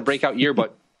he has a breakout year,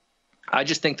 but I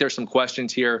just think there's some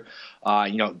questions here.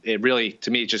 It really,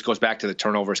 to me, it just goes back to the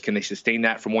turnovers. Can they sustain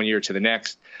that from one year to the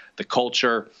next? The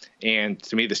culture, and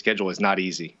to me, the schedule is not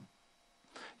easy.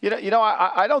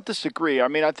 I don't disagree. I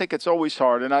mean, I think it's always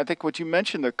hard. And I think what you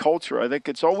mentioned, the culture, I think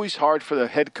it's always hard for the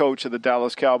head coach of the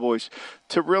Dallas Cowboys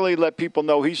to really let people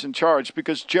know he's in charge,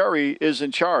 because Jerry is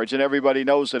in charge and everybody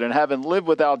knows it. And having lived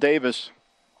with Al Davis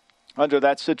under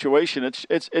that situation,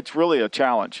 it's really a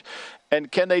challenge. And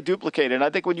can they duplicate it? And I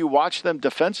think when you watch them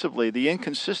defensively, the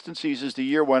inconsistencies as the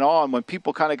year went on, when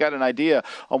people kind of got an idea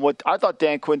on what I thought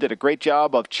Dan Quinn did a great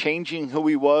job of changing who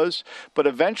he was, but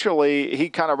eventually he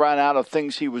kind of ran out of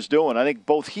things he was doing. I think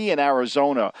both he and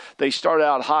Arizona, they started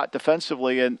out hot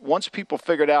defensively, and once people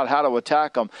figured out how to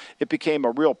attack them, it became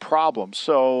a real problem.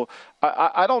 So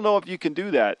I don't know if you can do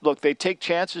that. Look, they take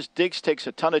chances. Diggs takes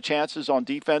a ton of chances on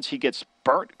defense. He gets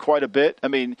burnt quite a bit. I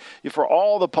mean, for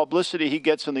all the publicity he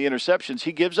gets in the interceptions,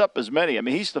 he gives up as many. I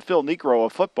mean, he's the Phil Niekro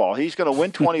of football. He's going to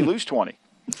win 20, lose 20.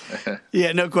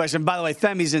 Yeah, no question. By the way,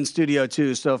 Femi's in studio,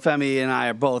 too. So Femi and I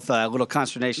are both a little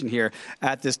consternation here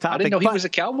at this topic. I didn't know he was a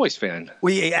Cowboys fan.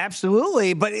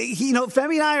 Absolutely. But,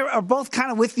 Femi and I are both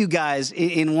kind of with you guys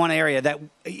in one area that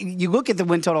you look at the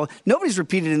win total. Nobody's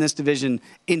repeated in this division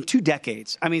in 2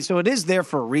 decades. I mean, so it is there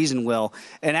for a reason, Will.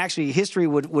 And actually, history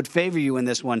would favor you in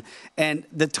this one. And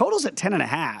the total's at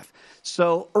 10.5.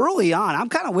 So early on, I'm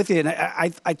kind of with you. And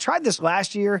I tried this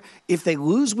last year. If they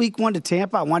lose week 1 to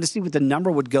Tampa, I wanted to see what the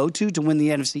number would go to win the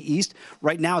NFC East.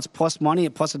 Right now, it's plus money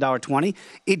at plus $1.20.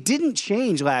 It didn't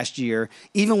change last year,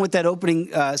 even with that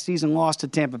opening season loss to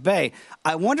Tampa Bay.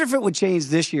 I wonder if it would change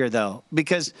this year, though,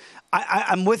 because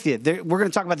I'm with you. We're going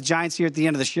to talk about the Giants here at the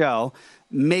end of the show.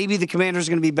 Maybe the Commanders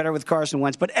are going to be better with Carson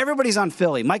Wentz, but everybody's on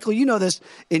Philly. Michael, you know this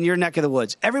in your neck of the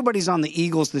woods. Everybody's on the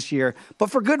Eagles this year,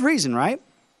 but for good reason, right?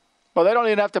 Well, they don't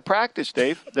even have to practice,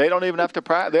 Dave. They don't even have to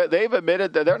practice. They've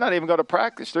admitted that they're not even going to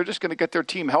practice. They're just going to get their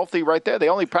team healthy right there. They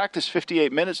only practiced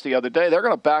 58 minutes the other day. They're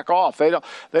going to back off. They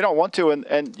don't want to.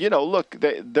 And look,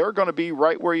 they're going to be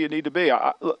right where you need to be.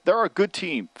 They're a good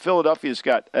team. Philadelphia's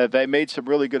got. They made some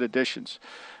really good additions,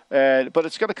 but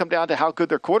it's going to come down to how good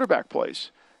their quarterback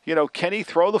plays. Can he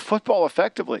throw the football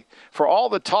effectively? For all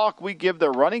the talk we give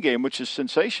their running game, which is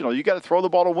sensational, you got to throw the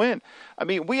ball to win. I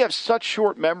mean, we have such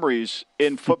short memories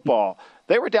in football.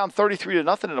 They were down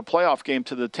 33-0 in a playoff game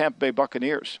to the Tampa Bay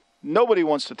Buccaneers. Nobody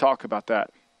wants to talk about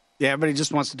that. Yeah, everybody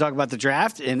just wants to talk about the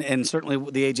draft and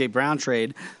certainly the A.J. Brown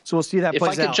trade. So we'll see that plays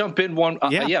out. If I could jump in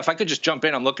if I could just jump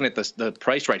in, I'm looking at the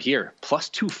price right here. Plus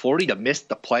 240 to miss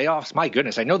the playoffs. My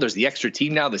goodness, I know there's the extra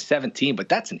team now, the 17, but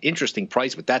that's an interesting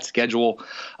price with that schedule,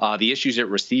 the issues at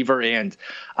receiver. And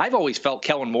I've always felt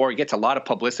Kellen Moore gets a lot of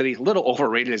publicity, a little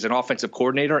overrated as an offensive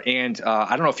coordinator. And I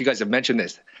don't know if you guys have mentioned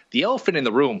this. The elephant in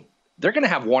the room, they're going to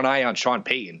have one eye on Sean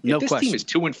Payton. No if this question. team is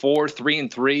 2-4,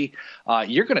 3-3,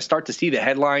 you're going to start to see the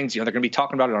headlines. They're going to be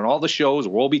talking about it on all the shows.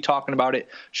 We'll be talking about it.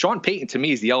 Sean Payton, to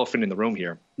me, is the elephant in the room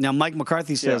here. Now, Mike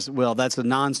McCarthy says, Well, that's a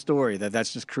non-story,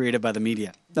 that's just created by the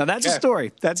media. Now, that's a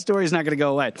story. That story is not going to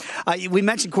go away. We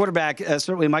mentioned quarterback.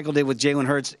 Certainly Michael did with Jalen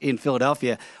Hurts in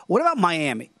Philadelphia. What about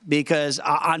Miami? Because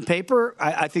on paper,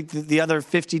 I think the other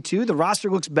 52, the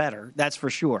roster looks better. That's for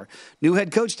sure. New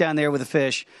head coach down there with a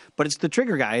fish, but it's the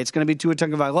trigger guy. It's going to be Tua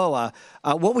Tagovailoa.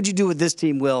 What would you do with this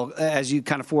team, Will, as you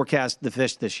kind of forecast the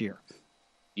fish this year?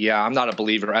 Yeah, I'm not a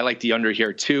believer. I like the under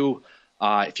here, too.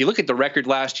 If you look at the record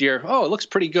last year, it looks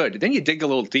pretty good. Then you dig a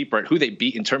little deeper at who they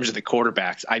beat in terms of the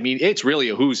quarterbacks. I mean, it's really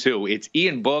a who's who. It's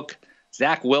Ian Book,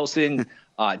 Zach Wilson,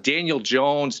 Daniel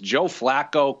Jones, Joe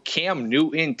Flacco, Cam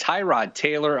Newton, Tyrod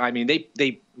Taylor. I mean,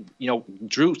 they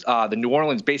drew the New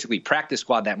Orleans basically practice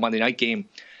squad that Monday night game,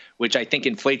 which I think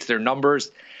inflates their numbers.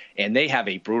 And they have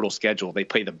a brutal schedule. They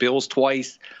play the Bills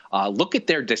twice. Look at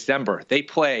their December. They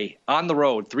play on the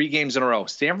road 3 games in a row.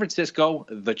 San Francisco,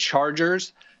 the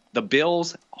Chargers, the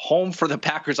Bills, home for the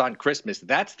Packers on Christmas.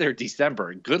 That's their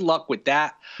December. Good luck with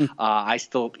that. I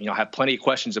still, have plenty of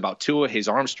questions about Tua, his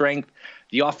arm strength.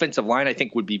 The offensive line, I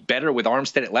think, would be better with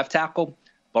Armstead at left tackle.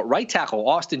 But right tackle,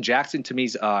 Austin Jackson, to me,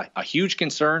 is a huge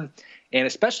concern. And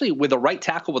especially with a right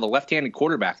tackle with a left-handed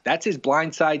quarterback. That's his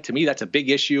blind side. To me, that's a big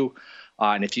issue.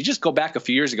 And if you just go back a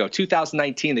few years ago,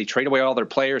 2019, they trade away all their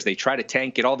players. They try to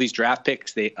tank, get all these draft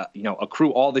picks. They,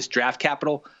 accrue all this draft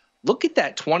capital. Look at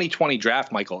that 2020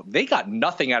 draft, Michael. They got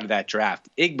nothing out of that draft.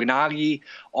 Igbenogany,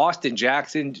 Austin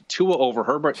Jackson, Tua over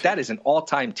Herbert. That is an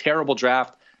all-time terrible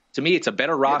draft. To me, it's a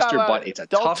better roster, but it's a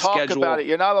tough schedule. Don't talk about it.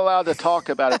 You're not allowed to talk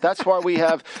about it. That's why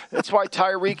that's why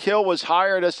Tyreek Hill was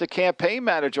hired as the campaign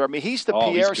manager. I mean, he's the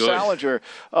Pierre Salinger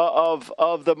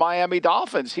of the Miami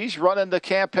Dolphins. He's running the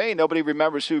campaign. Nobody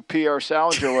remembers who Pierre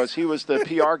Salinger was. He was the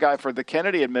PR guy for the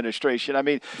Kennedy administration. I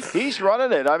mean, he's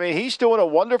running it. I mean, he's doing a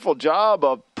wonderful job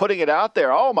of putting it out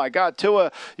there. Oh, my God,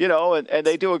 Tua, and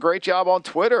they do a great job on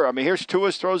Twitter. I mean, here's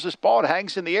Tua throws this ball. It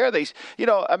hangs in the air.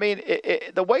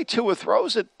 The way Tua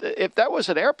throws it, if that was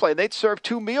an airplane, they'd serve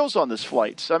 2 meals on this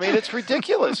flight. I mean, it's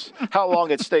ridiculous how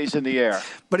long it stays in the air.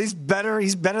 But he's better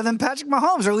than Patrick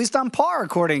Mahomes, or at least on par,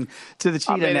 according to the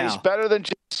Cheetah now. He's better than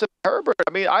Justin Herbert.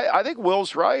 I mean, I think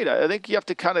Will's right. I think you have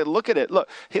to kind of look at it. Look,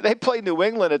 they play New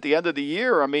England at the end of the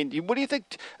year. I mean, what do you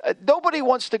think? Nobody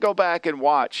wants to go back and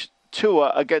watch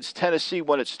Tua against Tennessee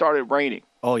when it started raining.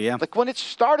 Oh, yeah. Like, when it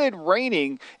started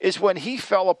raining is when he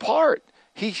fell apart.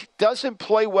 He doesn't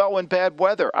play well in bad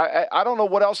weather. I don't know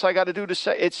what else I got to do to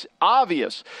say. It's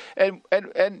obvious. And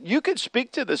you can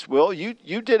speak to this, Will. You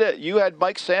did it. You had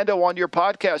Mike Sando on your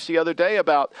podcast the other day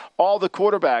about all the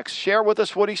quarterbacks. Share with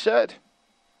us what he said.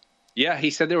 Yeah, he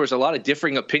said there was a lot of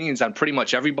differing opinions on pretty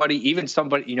much everybody. Even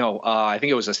somebody, I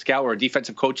think it was a scout or a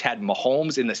defensive coach had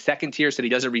Mahomes in the second tier, said he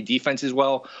doesn't read defenses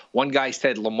well. One guy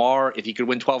said Lamar, if he could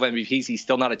win 12 MVPs, he's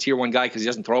still not a tier 1 guy because he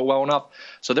doesn't throw well enough.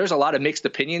 So there's a lot of mixed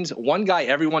opinions. One guy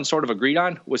everyone sort of agreed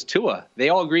on was Tua. They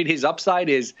all agreed his upside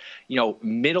is,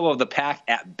 middle of the pack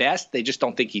at best. They just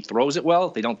don't think he throws it well.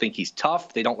 They don't think he's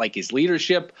tough. They don't like his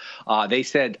leadership. They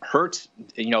said Hurts,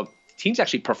 teams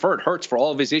actually preferred Hurts for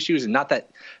all of his issues, and not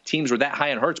that teams were that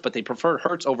high on Hurts, but they preferred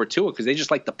Hurts over Tua because they just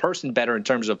like the person better in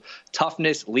terms of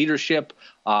toughness, leadership.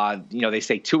 They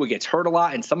say Tua gets hurt a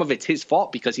lot, and some of it's his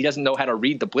fault because he doesn't know how to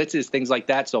read the blitzes, things like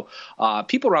that. So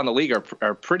people around the league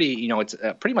are pretty, it's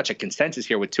pretty much a consensus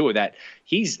here with Tua that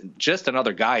he's just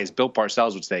another guy, as Bill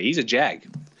Parcells would say. He's a jag.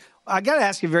 I got to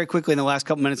ask you very quickly in the last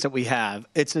couple minutes that we have.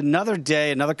 It's another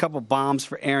day, another couple bombs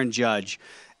for Aaron Judge.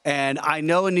 And I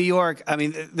know in New York, I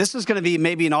mean, this is going to be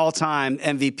maybe an all-time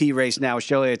MVP race now with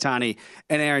Shohei Ohtani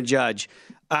and Aaron Judge.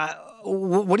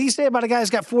 What do you say about a guy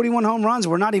who's got 41 home runs?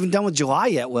 We're not even done with July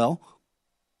yet, Will.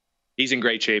 He's in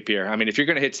great shape here. I mean, if you're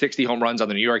going to hit 60 home runs on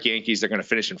the New York Yankees, they're going to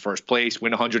finish in first place,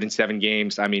 win 107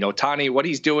 games. I mean, Ohtani, what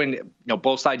he's doing,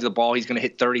 both sides of the ball, he's going to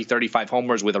hit 30, 35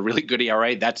 homers with a really good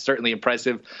ERA. That's certainly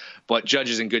impressive. But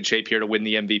Judge is in good shape here to win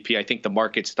the MVP. I think the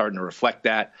market's starting to reflect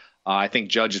that. I think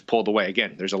Judge is pulled away.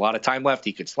 Again, there's a lot of time left.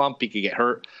 He could slump. He could get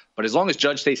hurt. But as long as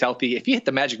Judge stays healthy, if you hit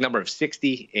the magic number of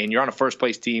 60 and you're on a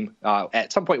first-place team,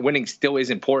 at some point winning still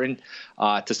is important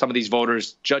to some of these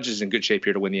voters. Judge is in good shape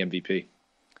here to win the MVP.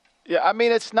 Yeah, I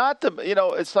mean, it's not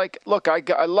it's like, look,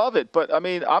 I love it. But, I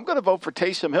mean, I'm going to vote for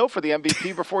Taysom Hill for the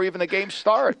MVP before even the games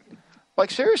start. Like,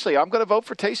 seriously, I'm going to vote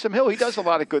for Taysom Hill. He does a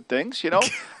lot of good things,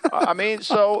 I mean,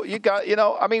 so you got,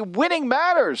 winning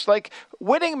matters. Like,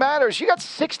 winning matters. You got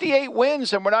 68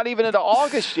 wins, and we're not even into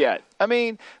August yet. I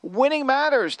mean, winning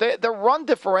matters. The run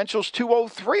differential's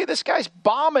 203. This guy's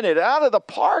bombing it out of the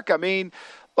park. I mean,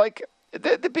 like,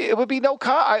 it would be no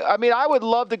I mean, I would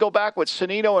love to go back with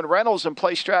Sonino and Reynolds and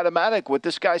play Stratomatic with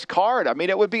this guy's card. I mean,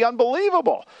 it would be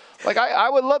unbelievable. Like, I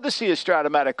would love to see a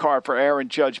Stratomatic card for Aaron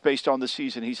Judge based on the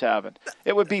season he's having.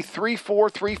 It would be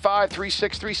 3-4, 3-5,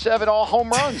 3-6, 3-7, all home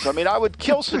runs. I mean, I would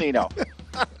kill Sonino.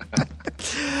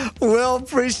 Will,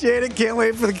 appreciate it. Can't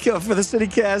wait for the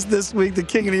CityCast this week. The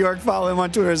King of New York. Follow him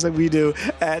on Twitter as we do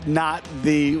at Not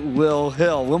the Will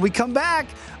Hill. When we come back,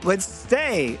 let's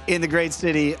stay in the great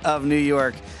city of New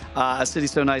York. A city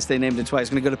so nice they named it twice.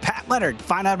 We're going to go to Pat Leonard,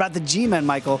 find out about the G-Men,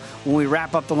 Michael, when we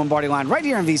wrap up the Lombardi Line right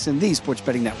here on VSiN, the Sports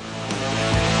Betting Network.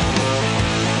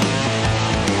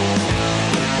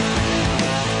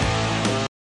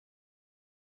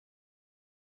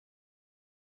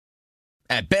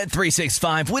 At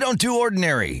Bet365, we don't do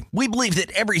ordinary. We believe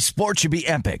that every sport should be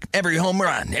epic. Every home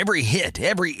run, every hit,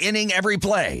 every inning, every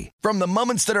play. From the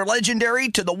moments that are legendary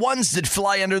to the ones that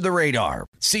fly under the radar.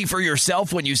 See for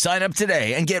yourself when you sign up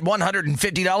today and get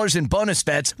 $150 in bonus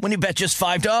bets when you bet just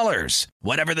 $5.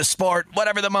 Whatever the sport,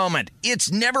 whatever the moment,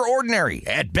 it's never ordinary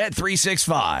at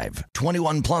Bet365.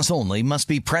 21 plus only. Must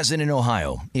be present in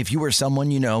Ohio. If you or someone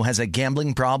you know has a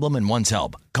gambling problem and wants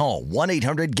help, call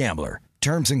 1-800-GAMBLER.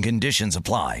 Terms and conditions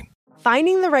apply.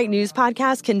 Finding the right news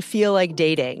podcast can feel like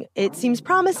dating. It seems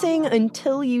promising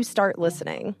until you start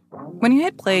listening. When you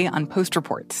hit play on Post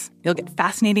Reports, you'll get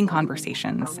fascinating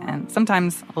conversations and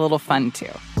sometimes a little fun,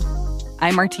 too.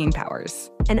 I'm Martine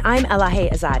Powers. And I'm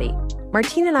Elahe Azadi.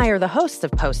 Martine and I are the hosts of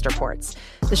Post Reports.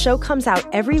 The show comes out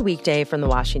every weekday from The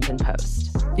Washington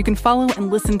Post. You can follow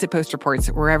and listen to Post Reports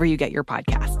wherever you get your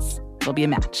podcasts. It'll be a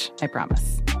match, I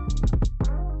promise.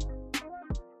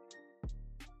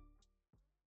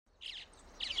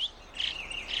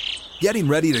 Getting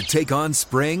ready to take on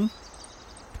spring?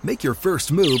 Make your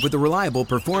first move with the reliable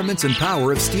performance and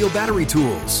power of Steel battery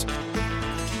tools.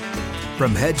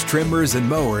 From hedge trimmers and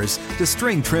mowers to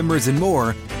string trimmers and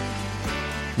more,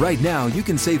 right now you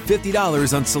can save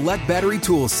 $50 on select battery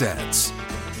tool sets.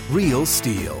 Real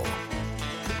Steel.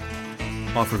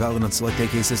 Offer valid on select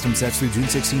AK system sets through June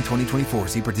 16, 2024.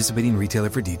 See participating retailer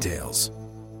for details.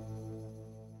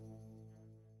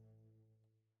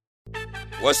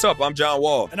 What's up? I'm John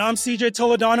Wall. And I'm CJ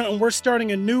Toledano, and we're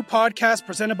starting a new podcast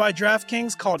presented by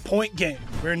DraftKings called Point Game.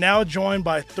 We're now joined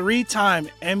by three-time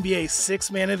NBA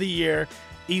Sixth Man of the Year,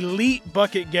 elite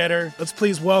bucket getter. Let's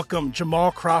please welcome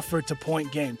Jamal Crawford to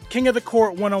Point Game. King of the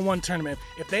Court one-on-one tournament.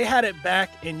 If they had it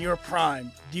back in your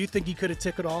prime, do you think you could have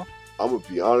took it all? I'm going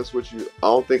to be honest with you. I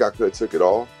don't think I could have took it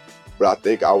all, but I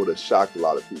think I would have shocked a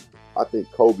lot of people. I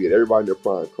think Kobe and everybody in their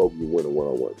prime, Kobe would win a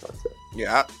one-on-one contest.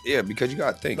 Yeah, because you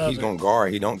got to think, he's going to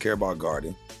guard. He don't care about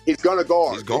guarding. He's going to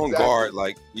guard. He's going to guard.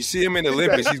 Like, you see him in the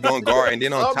Olympics, he's going to guard. And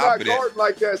then on top of that. I'm not guarding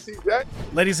like that, CJ.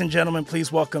 Ladies and gentlemen, please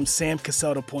welcome Sam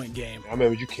Cassell to Point Game. I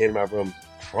remember you came to my room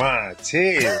crying,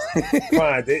 tears,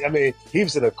 crying. I mean, he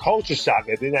was in a culture shock.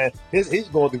 And then he's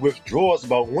going through withdrawals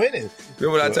about winning.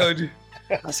 Remember what I told you?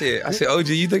 I said, OG,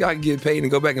 you think I can get paid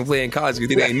and go back and play in college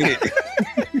because it ain't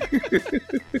it?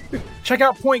 Check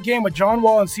out Point Game with John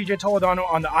Wall and CJ Toledano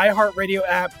on the iHeartRadio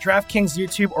app, DraftKings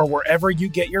YouTube, or wherever you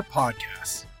get your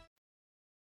podcasts.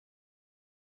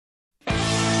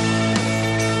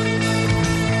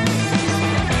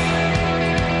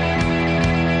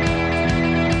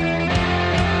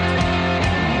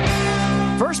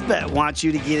 First Bet wants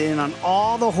you to get in on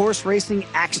all the horse racing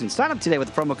action. Sign up today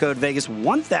with the promo code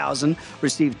Vegas1000.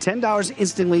 Receive $10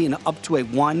 instantly and up to a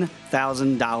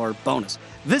 $1,000 bonus.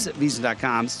 Visit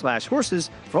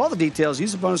Visa.com/horses for all the details.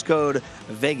 Use the bonus code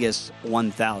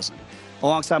Vegas1000.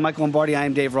 Alongside Michael Lombardi, I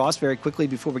am Dave Ross. Very quickly,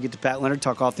 before we get to Pat Leonard,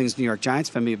 talk all things New York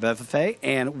Giants. Femi Abebefe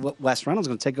and Wes Reynolds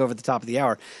going to take over at the top of the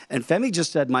hour. And Femi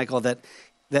just said, Michael, that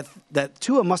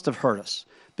Tua must have hurt us.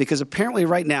 Because apparently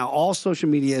right now, all social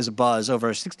media is abuzz over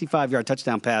a 65-yard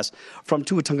touchdown pass from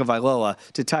Tua Tagovailoa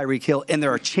to Tyreek Hill. And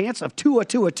there are chants of Tua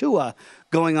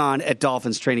going on at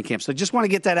Dolphins training camp. So just want to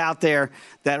get that out there,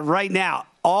 that right now,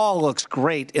 all looks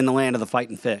great in the land of the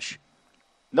fighting fish.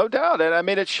 No doubt. And, I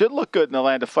mean, it should look good in the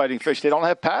land of fighting fish. They don't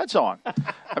have pads on.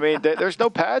 I mean, there's no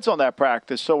pads on that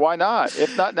practice, so why not?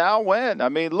 If not now, when? I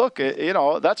mean, look,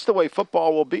 that's the way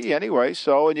football will be anyway.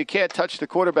 So, and you can't touch the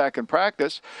quarterback in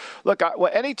practice. Look,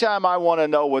 anytime I want to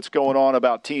know what's going on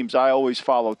about teams, I always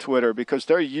follow Twitter because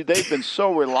they've been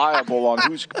so reliable on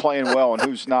who's playing well and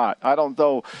who's not. I don't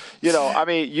know. I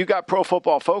mean, you got Pro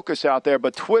Football Focus out there,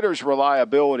 but Twitter's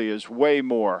reliability is way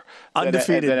more than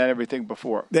everything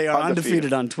before. They are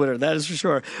undefeated on Twitter, that is for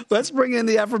sure. Let's bring in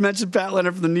the aforementioned Pat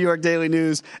Leonard from the New York Daily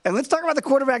News, and let's talk about the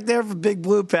quarterback there for Big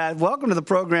Blue. Pat, welcome to the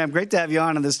program. Great to have you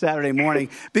on this Saturday morning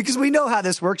because we know how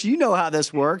this works. You know how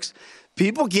this works.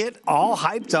 People get all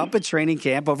hyped up at training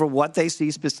camp over what they see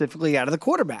specifically out of the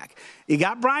quarterback. You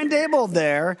got Brian Daboll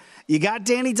there. You got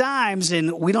Danny Dimes,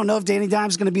 and we don't know if Danny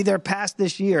Dimes is going to be there past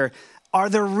this year. Are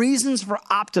there reasons for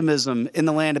optimism in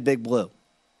the land of Big Blue?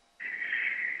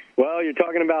 Well, you're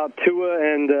talking about Tua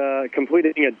and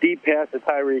completing a deep pass to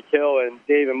Tyreek Hill. And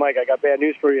Dave and Mike, I got bad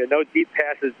news for you. No deep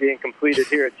passes being completed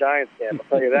here at Giants camp, I'll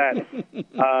tell you that.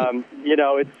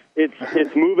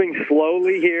 It's moving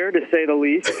slowly here, to say the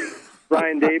least.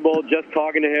 Brian Daboll, just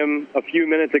talking to him a few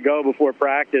minutes ago before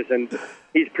practice, and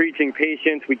he's preaching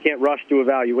patience. We can't rush to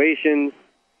evaluations,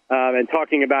 and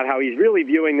talking about how he's really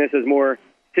viewing this as more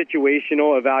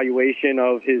situational evaluation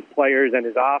of his players and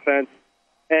his offense.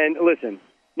 And listen,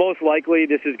 most likely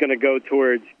this is going to go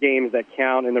towards games that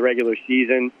count in the regular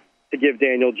season to give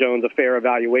Daniel Jones a fair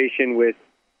evaluation with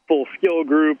full skill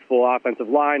group, full offensive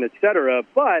line, et cetera.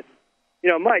 But,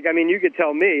 Mike, I mean, you could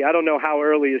tell me, I don't know how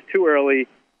early is too early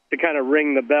to kind of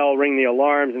ring the bell, ring the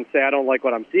alarms, and say I don't like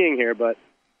what I'm seeing here. But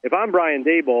if I'm Brian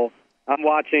Daboll, I'm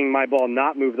watching my ball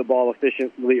not move the ball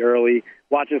efficiently early,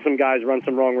 watching some guys run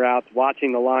some wrong routes,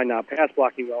 watching the line not pass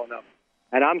blocking well enough.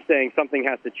 And I'm saying something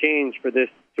has to change for this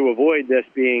to avoid this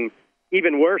being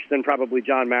even worse than probably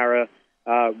John Mara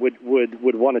would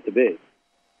want it to be.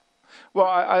 Well,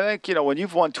 I think, when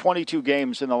you've won 22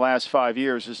 games in the last 5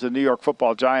 years, as the New York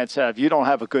Football Giants have, you don't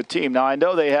have a good team. Now, I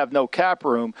know they have no cap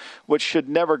room, which should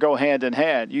never go hand in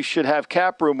hand. You should have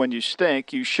cap room when you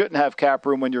stink. You shouldn't have cap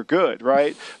room when you're good,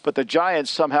 right? But the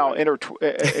Giants somehow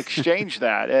exchange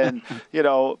that, and,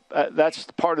 that's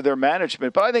part of their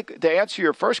management. But I think to answer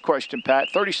your first question, Pat,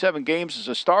 37 games as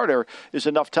a starter is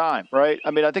enough time, right?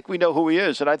 I mean, I think we know who he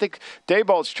is, and I think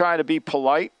Daboll's trying to be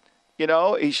polite.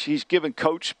 He's given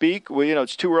coach speak. Well,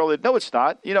 it's too early. No, it's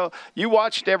not. You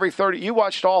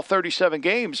watched all 37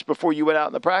 games before you went out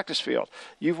in the practice field.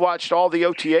 You've watched all the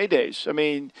OTA days. I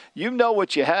mean, you know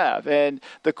what you have. And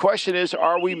the question is,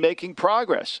 are we making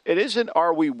progress? It isn't,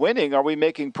 are we winning? Are we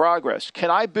making progress? Can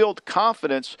I build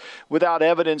confidence without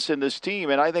evidence in this team?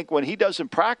 And I think when he doesn't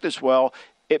practice well,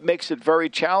 it makes it very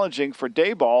challenging for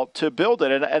Daboll to build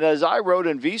it. And as I wrote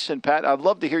in VSiN, Pat, I'd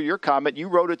love to hear your comment. You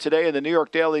wrote it today in the New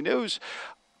York Daily News.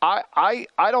 I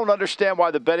don't understand why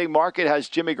the betting market has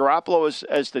Jimmy Garoppolo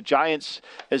as the Giants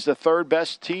as the third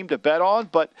best team to bet on.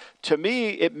 But to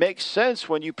me, it makes sense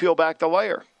when you peel back the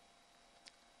layer.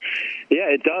 Yeah,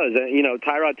 it does.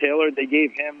 Tyrod Taylor, they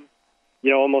gave him,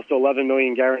 almost $11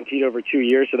 million guaranteed over 2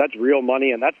 years. So that's real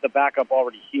money. And that's the backup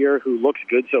already here who looks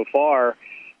good so far.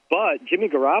 But Jimmy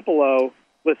Garoppolo,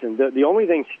 listen, the only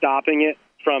thing stopping it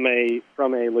from a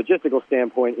logistical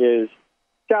standpoint is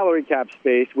salary cap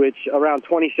space, which around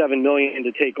 $27 million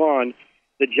to take on.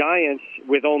 The Giants,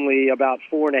 with only about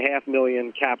 $4.5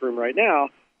 million cap room right now,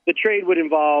 the trade would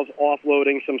involve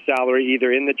offloading some salary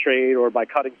either in the trade or by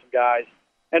cutting some guys,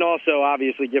 and also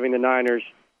obviously giving the Niners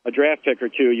a draft pick or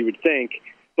two, you would think.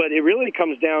 But it really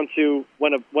comes down to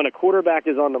when a quarterback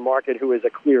is on the market who is a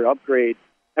clear upgrade.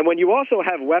 And when you also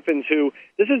have weapons who,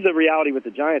 this is the reality with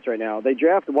the Giants right now, they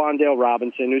draft Wan'Dale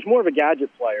Robinson, who's more of a gadget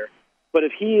player. But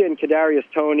if he and Kadarius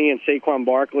Toney and Saquon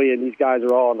Barkley and these guys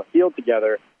are all on the field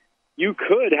together, you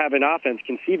could have an offense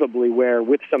conceivably where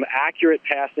with some accurate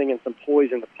passing and some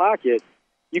poise in the pocket,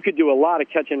 you could do a lot of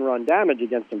catch-and-run damage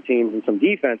against some teams and some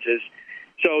defenses.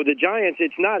 So the Giants,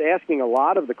 it's not asking a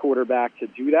lot of the quarterback to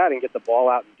do that and get the ball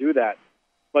out and do that.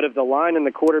 But if the line and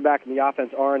the quarterback and the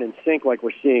offense aren't in sync like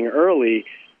we're seeing early,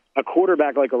 a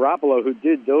quarterback like Garoppolo who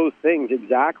did those things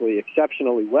exactly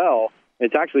exceptionally well,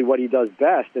 it's actually what he does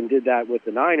best and did that with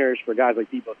the Niners for guys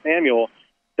like Deebo Samuel.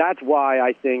 That's why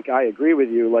I think I agree with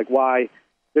you, like why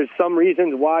there's some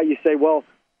reasons why you say, well,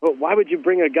 why would you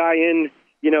bring a guy in,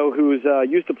 who's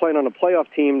used to playing on a playoff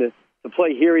team to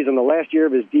play here? He's in the last year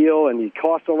of his deal and he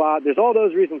costs a lot. There's all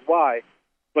those reasons why.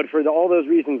 But for all those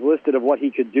reasons listed of what he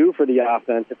could do for the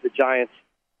offense, if the Giants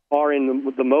are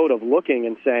in the mode of looking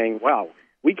and saying, wow,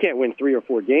 we can't win 3 or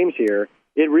 4 games here,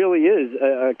 it really is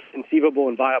a conceivable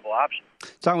and viable option.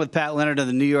 Talking with Pat Leonard of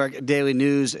the New York Daily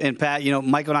News. And Pat,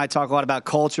 Michael and I talk a lot about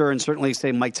culture and certainly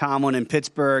say Mike Tomlin in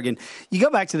Pittsburgh. And you go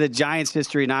back to the Giants'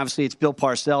 history, and obviously it's Bill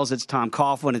Parcells, it's Tom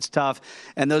Coughlin, it's tough,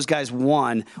 and those guys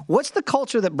won. What's the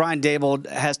culture that Brian Daboll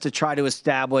has to try to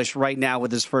establish right now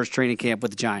with his first training camp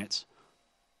with the Giants?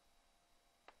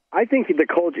 I think the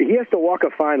culture, he has to walk a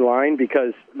fine line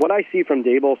because what I see from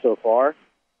Daboll so far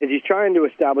is he's trying to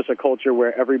establish a culture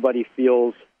where everybody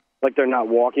feels like they're not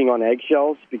walking on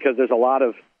eggshells because there's a lot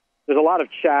of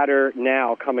chatter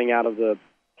now coming out of the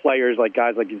players like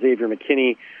guys like Xavier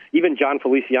McKinney, even John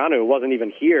Feliciano, who wasn't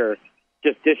even here,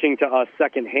 just dishing to us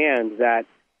secondhand that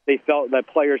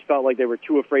players felt like they were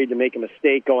too afraid to make a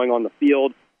mistake going on the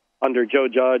field under Joe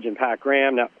Judge and Pat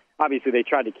Graham. Now, obviously they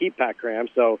tried to keep Pat Graham,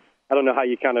 so I don't know how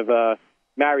you kind of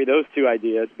marry those two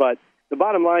ideas, but the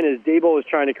bottom line is Daboll is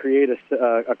trying to create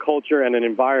a culture and an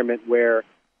environment where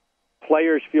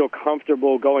players feel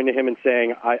comfortable going to him and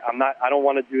saying, I don't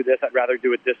want to do this. I'd rather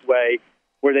do it this way,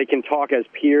 where they can talk as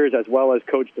peers as well as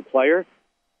coach to player.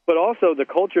 But also the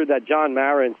culture that John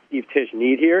Mara and Steve Tisch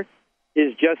need here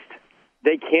is just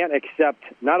they can't accept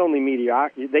not only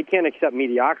they can't accept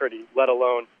mediocrity, let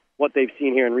alone what they've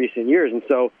seen here in recent years. And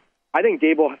so I think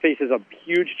Daboll faces a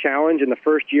huge challenge in the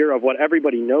first year of what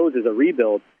everybody knows is a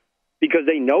rebuild, because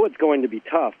they know it's going to be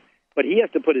tough. But he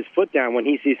has to put his foot down when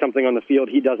he sees something on the field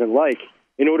he doesn't like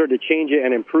in order to change it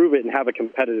and improve it and have a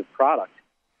competitive product.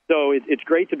 So it's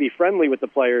great to be friendly with the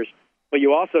players, but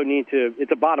you also need to –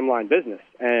 it's a bottom-line business.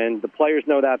 And the players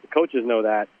know that, the coaches know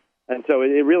that. And so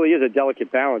it really is a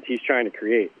delicate balance he's trying to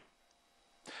create.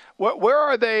 Where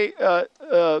are they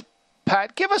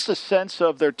Pat, give us a sense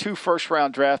of their 2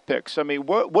 first-round draft picks. I mean,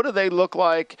 what do they look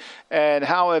like, and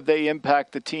how have they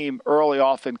impacted the team early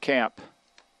off in camp?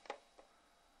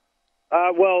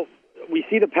 Well, we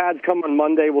see the pads come on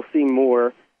Monday. We'll see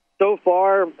more. So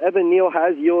far, Evan Neal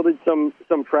has yielded some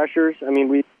pressures. I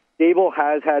mean, Daboll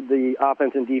has had the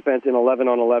offense and defense in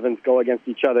 11-on-11s go against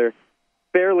each other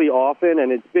fairly often,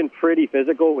 and it's been pretty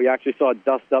physical. We actually saw it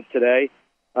dust up today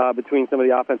between some of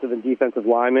the offensive and defensive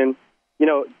linemen.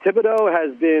 Thibodeau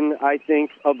has been, I think,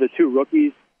 of the 2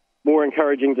 rookies, more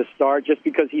encouraging to start just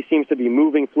because he seems to be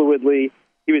moving fluidly.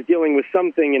 He was dealing with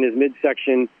something in his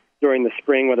midsection during the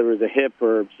spring, whether it was a hip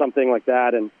or something like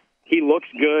that, and he looks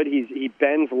good. He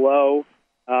bends low.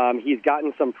 He's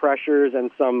gotten some pressures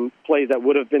and some plays that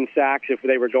would have been sacks if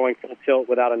they were going full tilt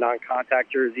without a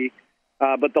non-contact jersey.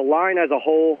 But the line as a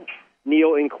whole,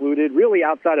 Neal included, really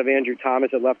outside of Andrew Thomas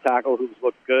at left tackle, who's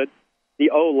looked good, the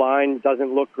O-line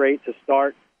doesn't look great to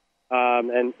start.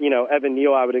 And, Evan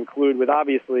Neal I would include with,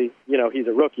 obviously, he's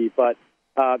a rookie, but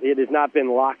it has not been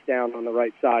locked down on the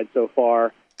right side so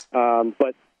far.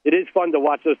 But it is fun to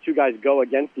watch those two guys go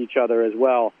against each other as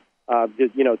well.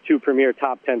 Two premier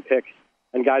top 10 picks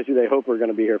and guys who they hope are going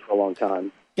to be here for a long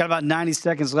time. Got about 90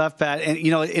 seconds left, Pat. And,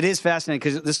 it is fascinating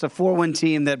because this is a 4-win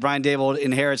team that Brian Daboll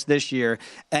inherits this year,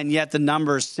 and yet the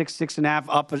numbers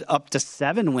 6.5, up to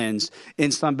 7 wins in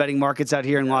some betting markets out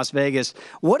here in Las Vegas.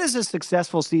 What does a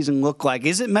successful season look like?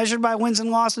 Is it measured by wins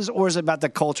and losses, or is it about the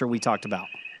culture we talked about?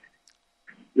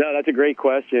 No, that's a great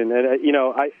question. And,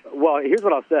 here's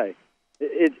what I'll say.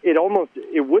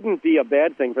 It wouldn't be a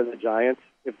bad thing for the Giants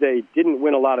if they didn't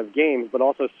win a lot of games, but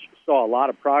also saw a lot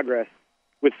of progress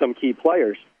with some key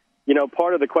players.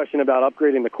 Part of the question about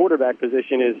upgrading the quarterback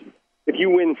position is if you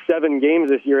win 7 games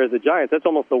this year as the Giants, that's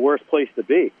almost the worst place to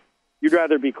be. You'd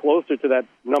rather be closer to that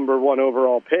number 1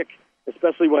 overall pick,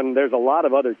 especially when there's a lot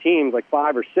of other teams, like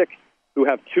 5 or 6, who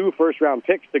have 2 first-round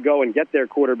picks to go and get their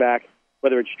quarterback,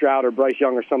 whether it's Stroud or Bryce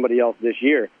Young or somebody else this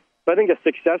year. So I think a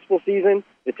successful season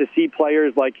is to see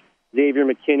players like Xavier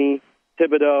McKinney,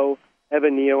 Thibodeau,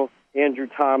 Evan Neal, Andrew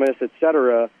Thomas,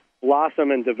 etc.,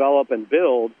 blossom and develop and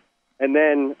build. And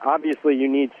then, obviously, you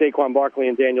need Saquon Barkley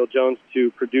and Daniel Jones to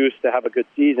produce to have a good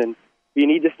season. You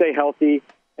need to stay healthy,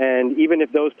 and even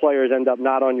if those players end up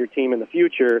not on your team in the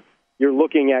future, you're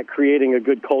looking at creating a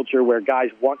good culture where guys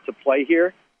want to play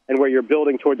here and where you're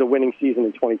building towards a winning season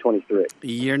in 2023.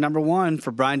 Year number 1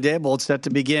 for Brian Daboll. It's set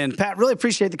to begin. Pat, really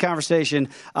appreciate the conversation.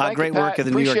 Great work at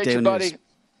the New York Daily News.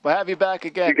 We'll have you back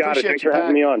again. You got it. Thanks for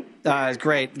having me on. It's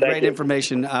great. Great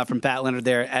information from Pat Leonard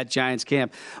there at Giants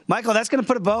Camp. Michael, that's going to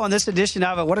put a bow on this edition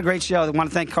of it. What a great show. I want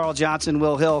to thank Carl Johnson,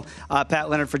 Will Hill,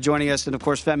 Pat Leonard for joining us, and, of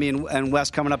course, Femi and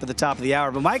Wes coming up at the top of the hour.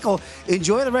 But, Michael,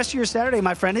 enjoy the rest of your Saturday,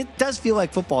 my friend. It does feel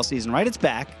like football season, right? It's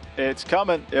back. It's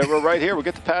coming. We're right here. We'll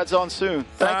get the pads on soon.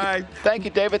 Thank you,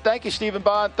 David. Thank you, Stephen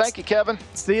Bond. Thank you, Kevin.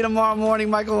 See you tomorrow morning.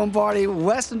 Michael Lombardi,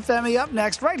 Wes and Femi up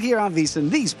next right here on VSiN,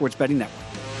 the Sports Betting Network.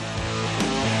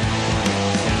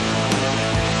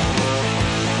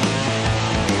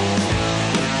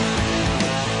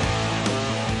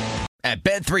 At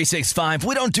Bet365,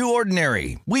 we don't do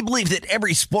ordinary. We believe that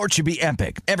every sport should be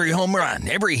epic. Every home run,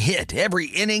 every hit, every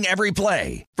inning, every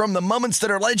play. From the moments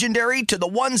that are legendary to the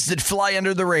ones that fly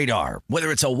under the radar.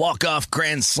 Whether it's a walk-off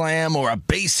grand slam or a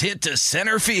base hit to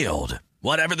center field.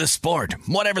 Whatever the sport,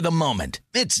 whatever the moment.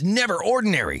 It's never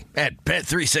ordinary at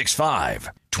Bet365.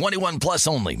 21 plus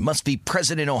only. Must be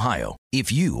present in Ohio.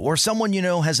 If you or someone you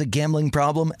know has a gambling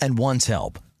problem and wants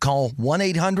help, call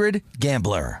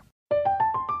 1-800-GAMBLER.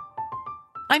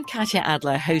 I'm Katya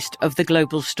Adler, host of The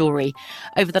Global Story.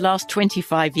 Over the last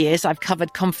 25 years, I've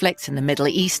covered conflicts in the Middle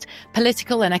East,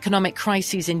 political and economic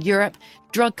crises in Europe,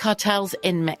 drug cartels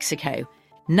in Mexico.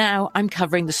 Now I'm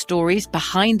covering the stories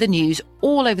behind the news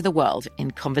all over the world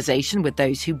in conversation with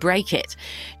those who break it.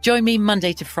 Join me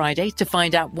Monday to Friday to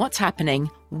find out what's happening,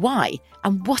 why,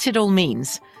 and what it all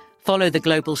means. Follow The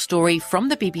Global Story from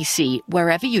the BBC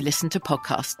wherever you listen to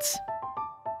podcasts.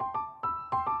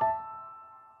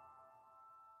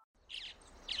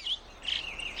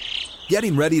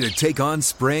 Getting ready to take on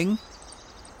spring?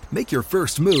 Make your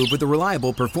first move with the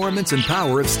reliable performance and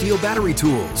power of Steel battery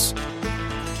tools.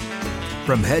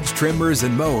 From hedge trimmers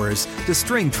and mowers to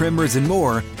string trimmers and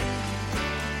more,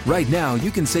 right now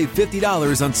you can save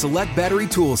 $50 on select battery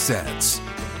tool sets.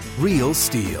 Real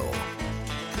Steel.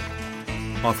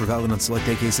 Offer valid on select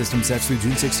AK system sets through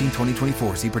June 16,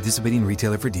 2024. See participating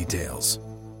retailer for details.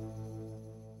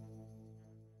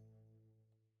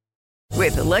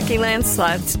 With the Lucky Land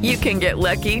Slots, you can get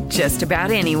lucky just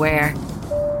about anywhere.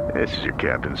 This is your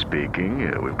captain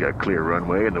speaking. We've got clear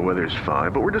runway and the weather's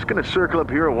fine, but we're just going to circle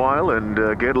up here a while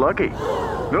and get lucky.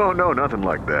 No, nothing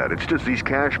like that. It's just these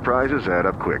cash prizes add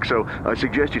up quick. So I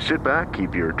suggest you sit back,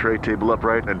 keep your tray table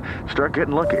upright, and start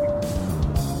getting lucky.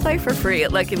 Play for free at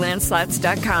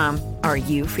LuckyLandSlots.com. Are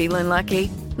you feeling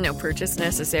lucky? No purchase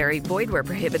necessary. Void where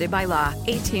prohibited by law.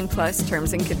 18 plus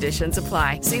terms and conditions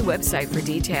apply. See website for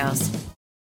details.